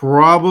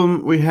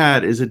problem we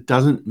had is it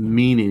doesn't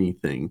mean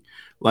anything.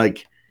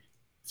 Like,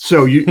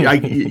 so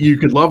you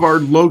could love our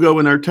logo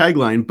and our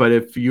tagline, but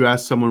if you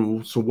ask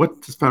someone, so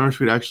what does Founder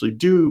Suite actually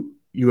do?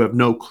 You have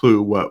no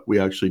clue what we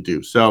actually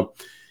do. So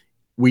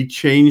we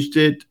changed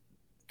it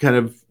kind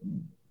of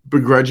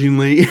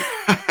begrudgingly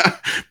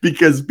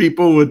because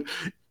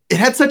it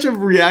had such a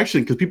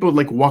reaction because people would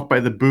like walk by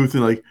the booth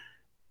and like,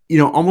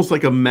 almost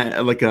like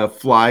a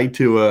fly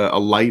to a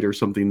light or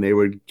something, they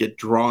would get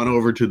drawn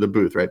over to the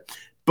booth, right?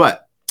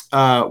 But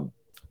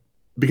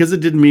because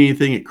it didn't mean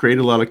anything, it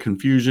created a lot of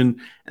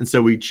confusion. And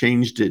so we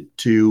changed it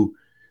to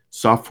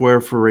software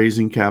for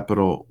raising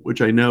capital,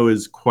 which I know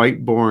is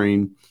quite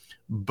boring,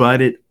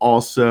 but it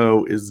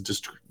also is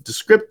just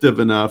descriptive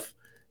enough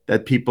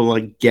that people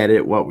like get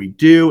it, what we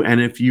do. And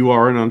if you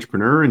are an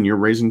entrepreneur and you're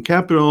raising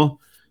capital,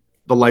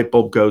 the light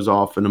bulb goes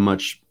off in a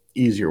much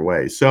easier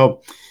way.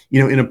 So,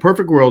 in a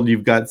perfect world,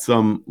 you've got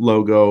some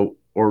logo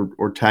or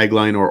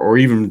tagline or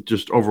even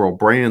just overall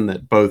brand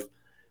that both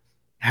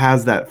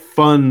has that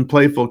fun,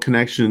 playful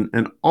connection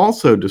and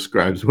also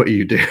describes what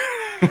you do.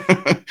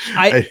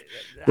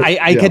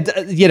 I could,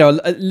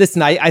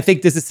 listen, I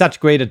think this is such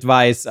great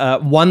advice.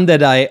 One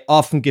that I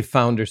often give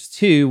founders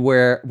too,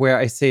 where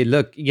I say,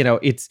 look,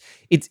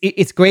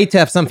 it's great to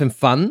have something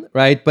fun,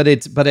 right? But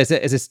as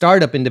a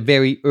startup in the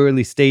very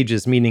early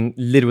stages, meaning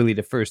literally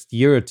the first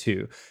year or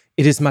two,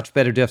 it is much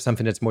better to have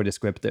something that's more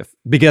descriptive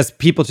because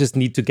people just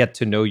need to get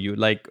to know you.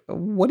 Like,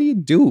 what do you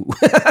do?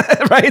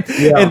 Right?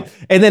 Yeah.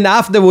 And then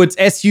afterwards,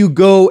 as you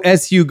go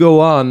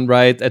on,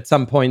 right, at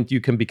some point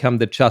you can become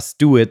the just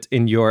do it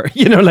in your,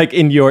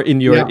 in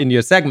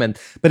your segment.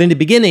 But in the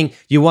beginning,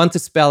 you want to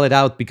spell it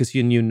out because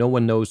no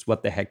one knows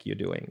what the heck you're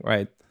doing,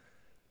 right?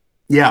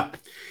 Yeah.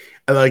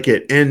 I like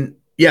it. And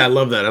yeah, I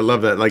love that.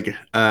 Like,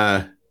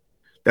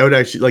 that would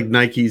actually, like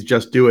Nike's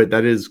Just Do It.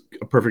 That is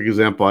a perfect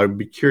example. I would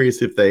be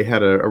curious if they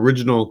had an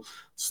original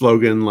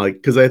slogan, like,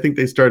 because I think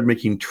they started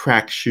making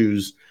track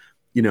shoes,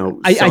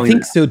 I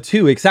think so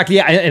too.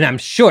 Exactly. And I'm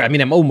sure,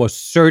 I'm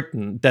almost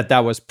certain that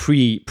was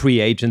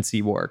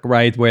pre-agency work,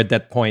 right? Where at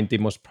that point they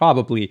most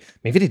probably,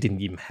 maybe they didn't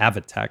even have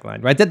a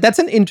tagline, right? That's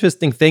an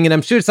interesting thing. And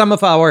I'm sure some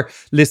of our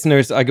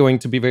listeners are going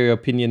to be very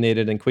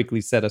opinionated and quickly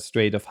set us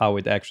straight of how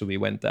it actually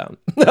went down.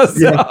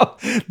 So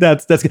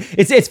that's good.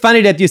 It's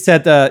funny that you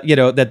said,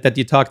 that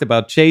you talked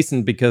about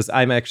Jason, because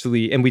I'm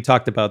actually, and we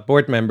talked about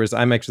board members,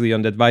 I'm actually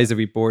on the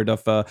advisory board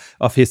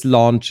of his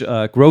launch,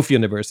 Growth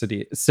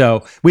University.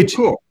 So, which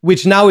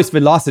now is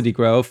Velocity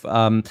Growth,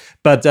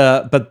 but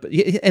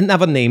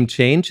another name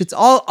change. It's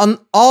all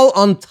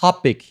on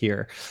topic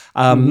here.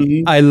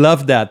 I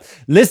love that.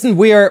 Listen,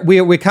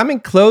 we're coming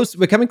close.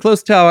 We're coming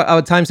close to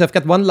our time. So I've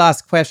got one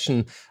last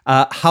question.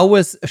 How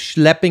was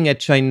schlepping a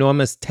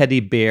ginormous teddy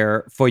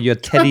bear for your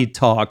Teddy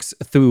Talks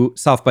through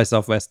South by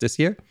Southwest this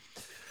year?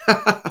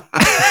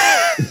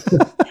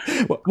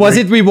 Was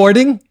it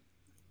rewarding?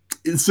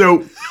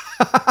 So,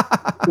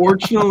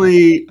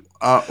 fortunately,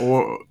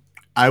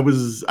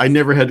 I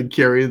never had to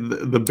carry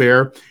the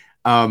bear.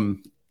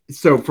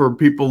 So for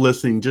people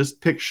listening,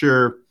 just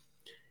picture,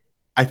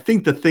 I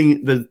think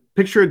the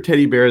picture a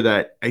teddy bear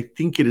that I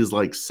think it is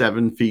like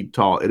 7 feet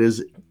tall.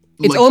 It's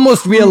like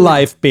almost real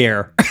life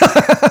bear.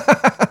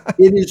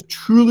 It is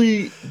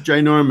truly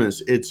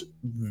ginormous. It's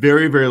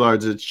very, very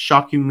large. It's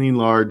shockingly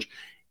large.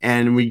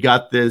 And we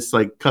got this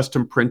like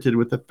custom printed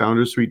with a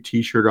Founder Suite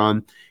t-shirt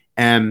on.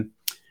 And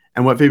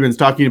what Fabian's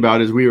talking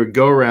about is we would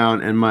go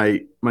around and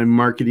my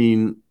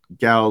marketing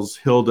gals,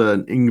 Hilda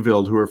and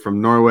Ingvild, who are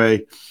from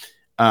Norway,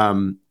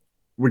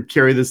 would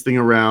carry this thing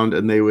around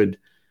and they would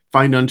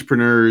find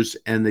entrepreneurs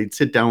and they'd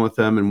sit down with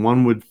them and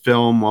one would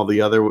film while the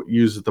other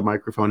uses the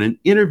microphone and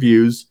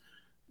interviews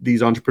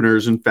these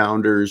entrepreneurs and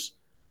founders,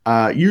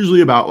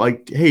 usually about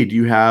like, hey, do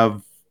you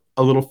have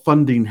a little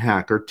funding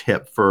hack or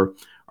tip for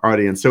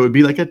audience. So it would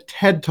be like a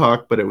TED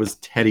Talk, but it was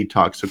Teddy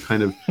Talk. So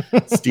kind of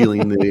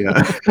stealing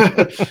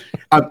the,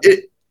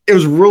 it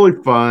was really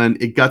fun.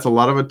 It got a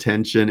lot of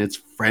attention. It's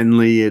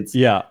friendly.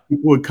 People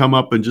would come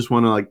up and just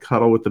want to like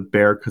cuddle with the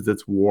bear because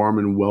it's warm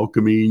and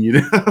welcoming, you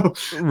know,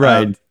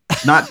 right?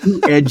 Not too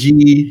edgy,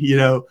 you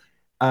know,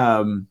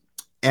 and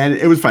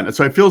it was fun.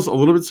 So I feel a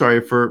little bit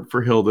sorry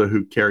for Hilda,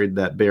 who carried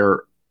that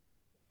bear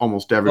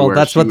almost everywhere. Well,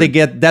 that's what they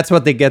get. That's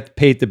what they get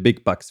paid the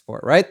big bucks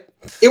for, right?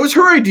 It was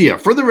her idea,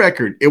 for the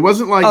record. It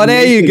wasn't like there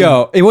Nathan, you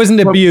go. It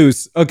wasn't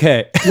abuse.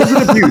 Okay. It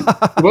wasn't abuse.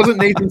 It wasn't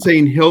Nathan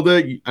saying,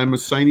 Hilda, I'm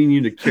assigning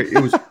you to carry.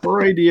 It was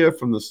her idea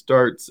from the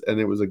start, and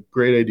it was a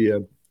great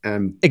idea.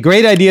 A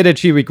great idea that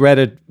she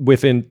regretted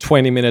within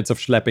 20 minutes of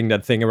schlepping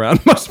that thing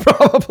around, most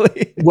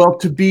probably. Well,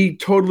 to be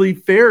totally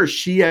fair,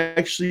 she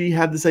actually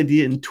had this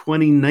idea in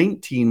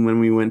 2019 when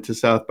we went to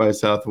South by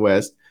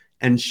Southwest,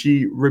 and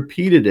she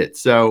repeated it.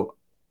 So,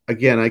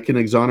 again, I can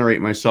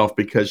exonerate myself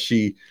because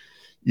she,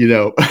 you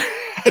know,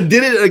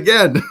 did it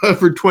again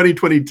for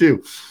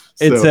 2022.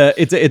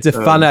 It's a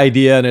fun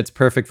idea, and it's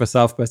perfect for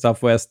South by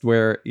Southwest,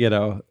 where, you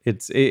know,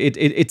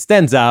 it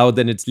stands out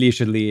and it's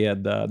leisurely,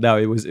 and no,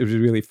 it was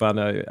really fun.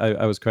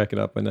 I was cracking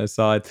up when I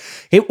saw it.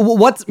 Hey,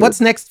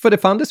 what's next for the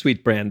Founder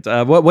Suite brand?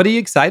 What are you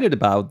excited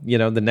about? You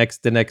know, the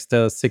next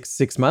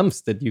 6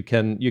 months that you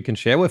can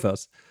share with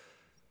us.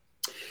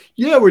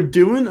 Yeah, we're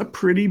doing a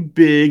pretty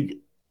big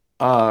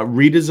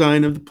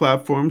redesign of the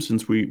platform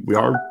since we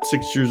are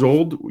 6 years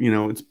old. You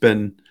know, it's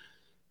been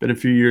a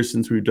few years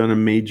since we've done a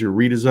major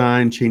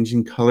redesign,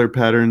 changing color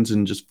patterns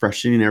and just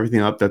freshening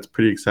everything up. That's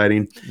pretty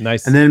exciting.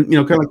 Nice. And then, you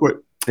know, kind of like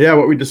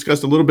what we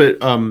discussed a little bit,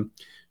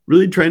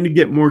 really trying to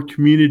get more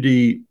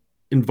community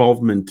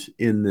involvement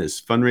in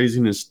this.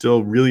 Fundraising is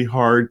still really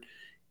hard.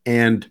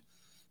 And,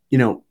 you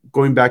know,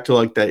 going back to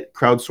like that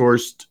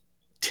crowdsourced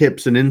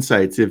tips and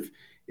insights,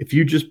 if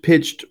you just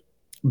pitched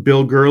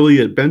Bill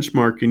Gurley at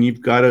Benchmark and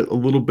you've got a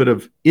little bit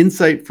of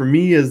insight for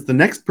me as the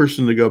next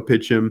person to go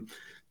pitch him,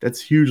 that's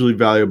hugely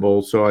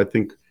valuable. So I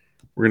think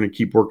we're going to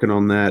keep working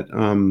on that.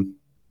 In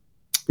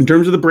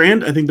terms of the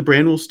brand, I think the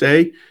brand will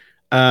stay.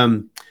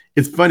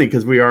 It's funny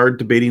because we are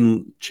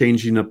debating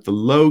changing up the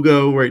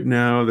logo right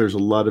now. There's a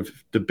lot of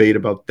debate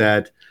about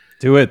that.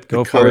 Do it.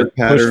 Go for it.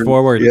 Pattern. Push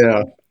forward.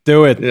 Yeah.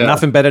 Do it. Yeah.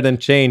 Nothing better than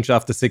change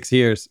after 6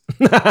 years.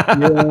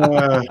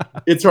 Yeah.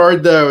 It's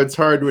hard though. It's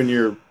hard when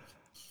you're.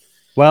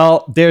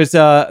 Well, there's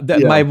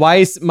my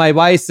wise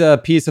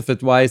piece of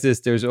advice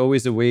is there's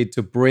always a way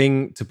to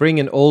bring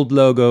an old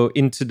logo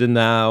into the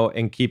now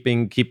and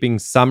keeping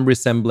some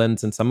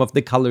resemblance and some of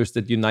the colors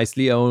that you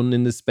nicely own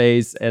in the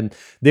space. And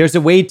there's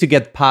a way to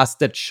get past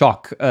that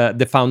shock,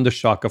 the founder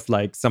shock of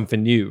like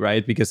something new,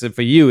 right? Because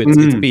for you,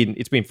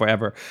 it's been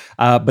forever.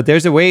 But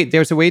there's a way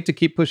to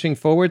keep pushing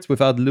forwards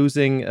without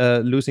losing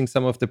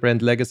some of the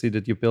brand legacy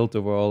that you built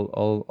over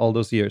all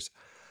those years.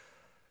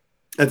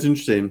 That's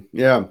interesting.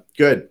 Yeah,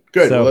 good.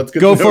 So well, that's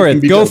good. Go for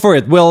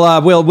it.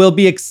 We'll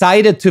be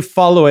excited to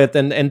follow it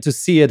and to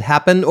see it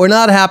happen or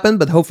not happen,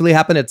 but hopefully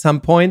happen at some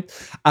point.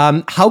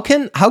 How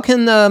can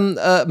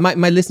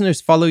my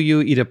listeners follow you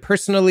either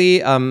personally,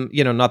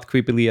 not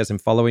creepily as in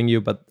following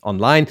you, but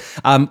online,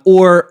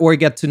 or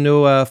get to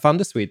know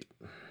Founder Suite?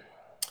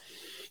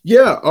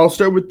 Yeah, I'll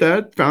start with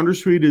that. Founder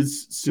Suite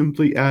is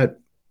simply at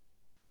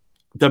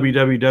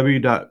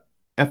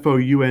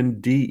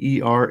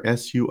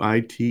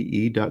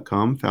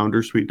foundersuite.com,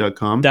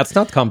 foundersuite.com. That's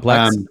not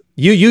complex.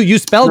 You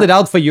spelled it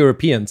out for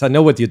Europeans. I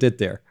know what you did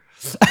there.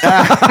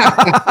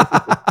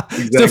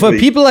 Exactly. So for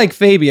people like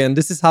Fabian,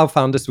 this is how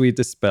Founder Suite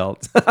is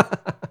spelled.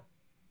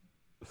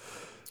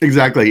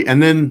 Exactly.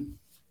 And then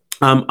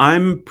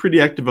I'm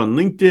pretty active on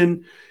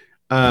LinkedIn.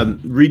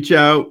 Reach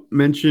out,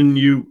 mention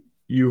you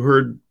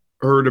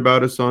heard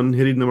about us on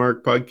Hitting the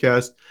Mark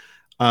podcast.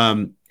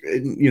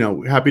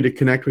 Happy to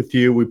connect with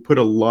you. We put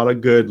a lot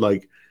of good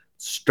like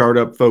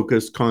startup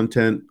focused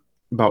content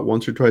about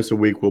once or twice a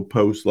week. We'll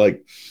post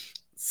like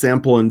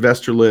sample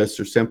investor lists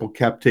or sample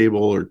cap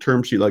table or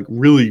term sheet, like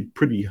really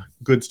pretty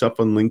good stuff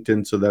on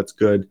LinkedIn. So that's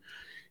good.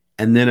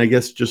 And then I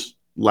guess just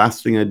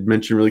last thing I'd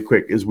mention really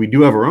quick is we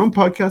do have our own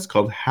podcast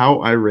called How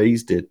I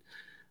Raised It.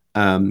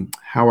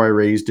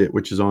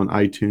 Which is on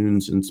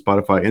iTunes and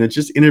Spotify. And it's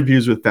just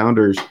interviews with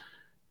founders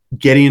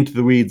getting into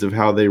the weeds of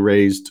how they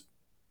raised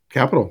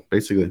capital,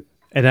 basically.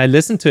 And I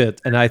listened to it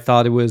and I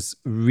thought it was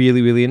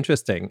really, really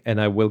interesting, and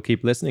I will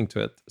keep listening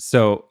to it.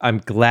 So I'm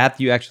glad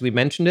you actually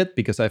mentioned it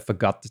because I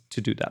forgot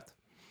to do that.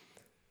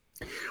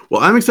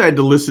 Well, I'm excited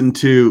to listen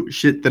to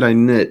Shit That I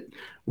Knit,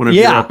 one of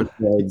your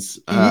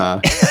episodes.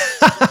 Yeah.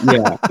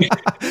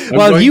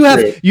 Well, you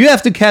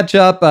have to catch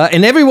up,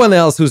 and everyone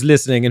else who's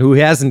listening and who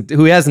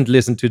hasn't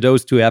listened to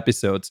those two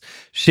episodes,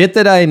 Shit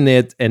That I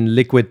Knit and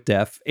Liquid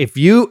Death. If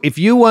you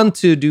want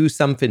to do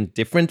something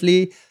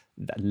differently,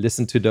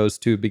 listen to those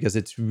two because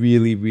it's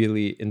really,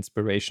 really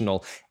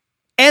inspirational.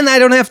 And I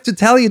don't have to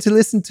tell you to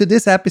listen to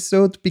this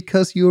episode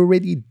because you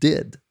already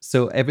did.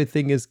 So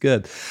everything is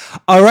good.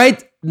 All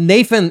right.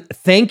 Nathan,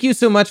 thank you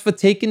so much for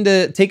taking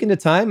the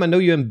time. I know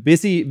you're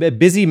a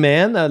busy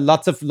man,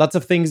 lots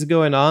of things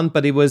going on,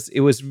 but it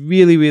was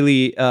really,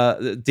 really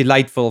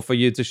delightful for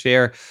you to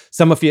share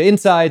some of your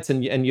insights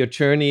and your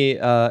journey,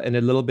 and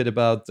a little bit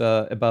about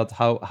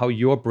how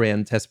your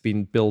brand has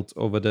been built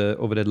over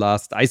the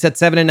last, I said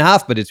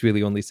 7.5, but it's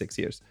really only 6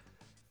 years.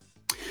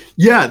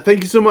 Yeah,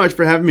 thank you so much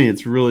for having me.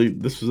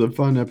 This was a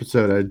fun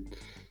episode. I'd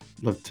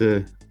love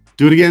to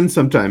do it again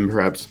sometime,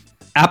 perhaps.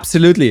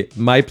 Absolutely,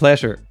 my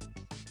pleasure.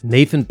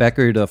 Nathan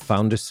Beckert of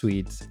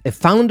FounderSuite, a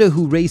founder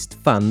who raised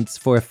funds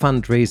for a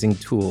fundraising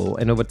tool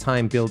and over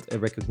time built a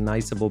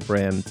recognizable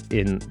brand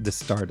in the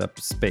startup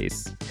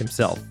space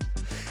himself.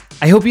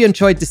 I hope you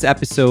enjoyed this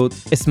episode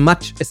as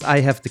much as I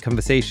have the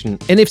conversation.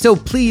 And if so,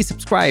 please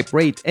subscribe,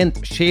 rate,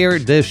 and share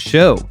the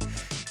show.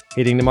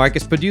 Hitting the Mark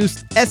is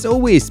produced, as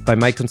always, by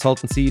my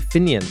consultancy,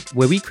 Finian,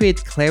 where we create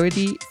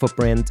clarity for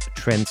brand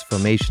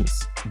transformations.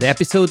 The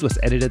episode was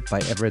edited by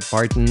Everett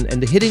Barton,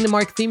 and the Hitting the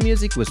Mark theme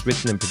music was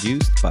written and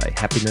produced by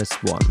Happiness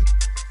One.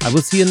 I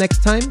will see you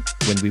next time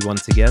when we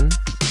once again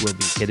will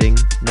be hitting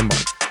the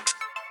mark.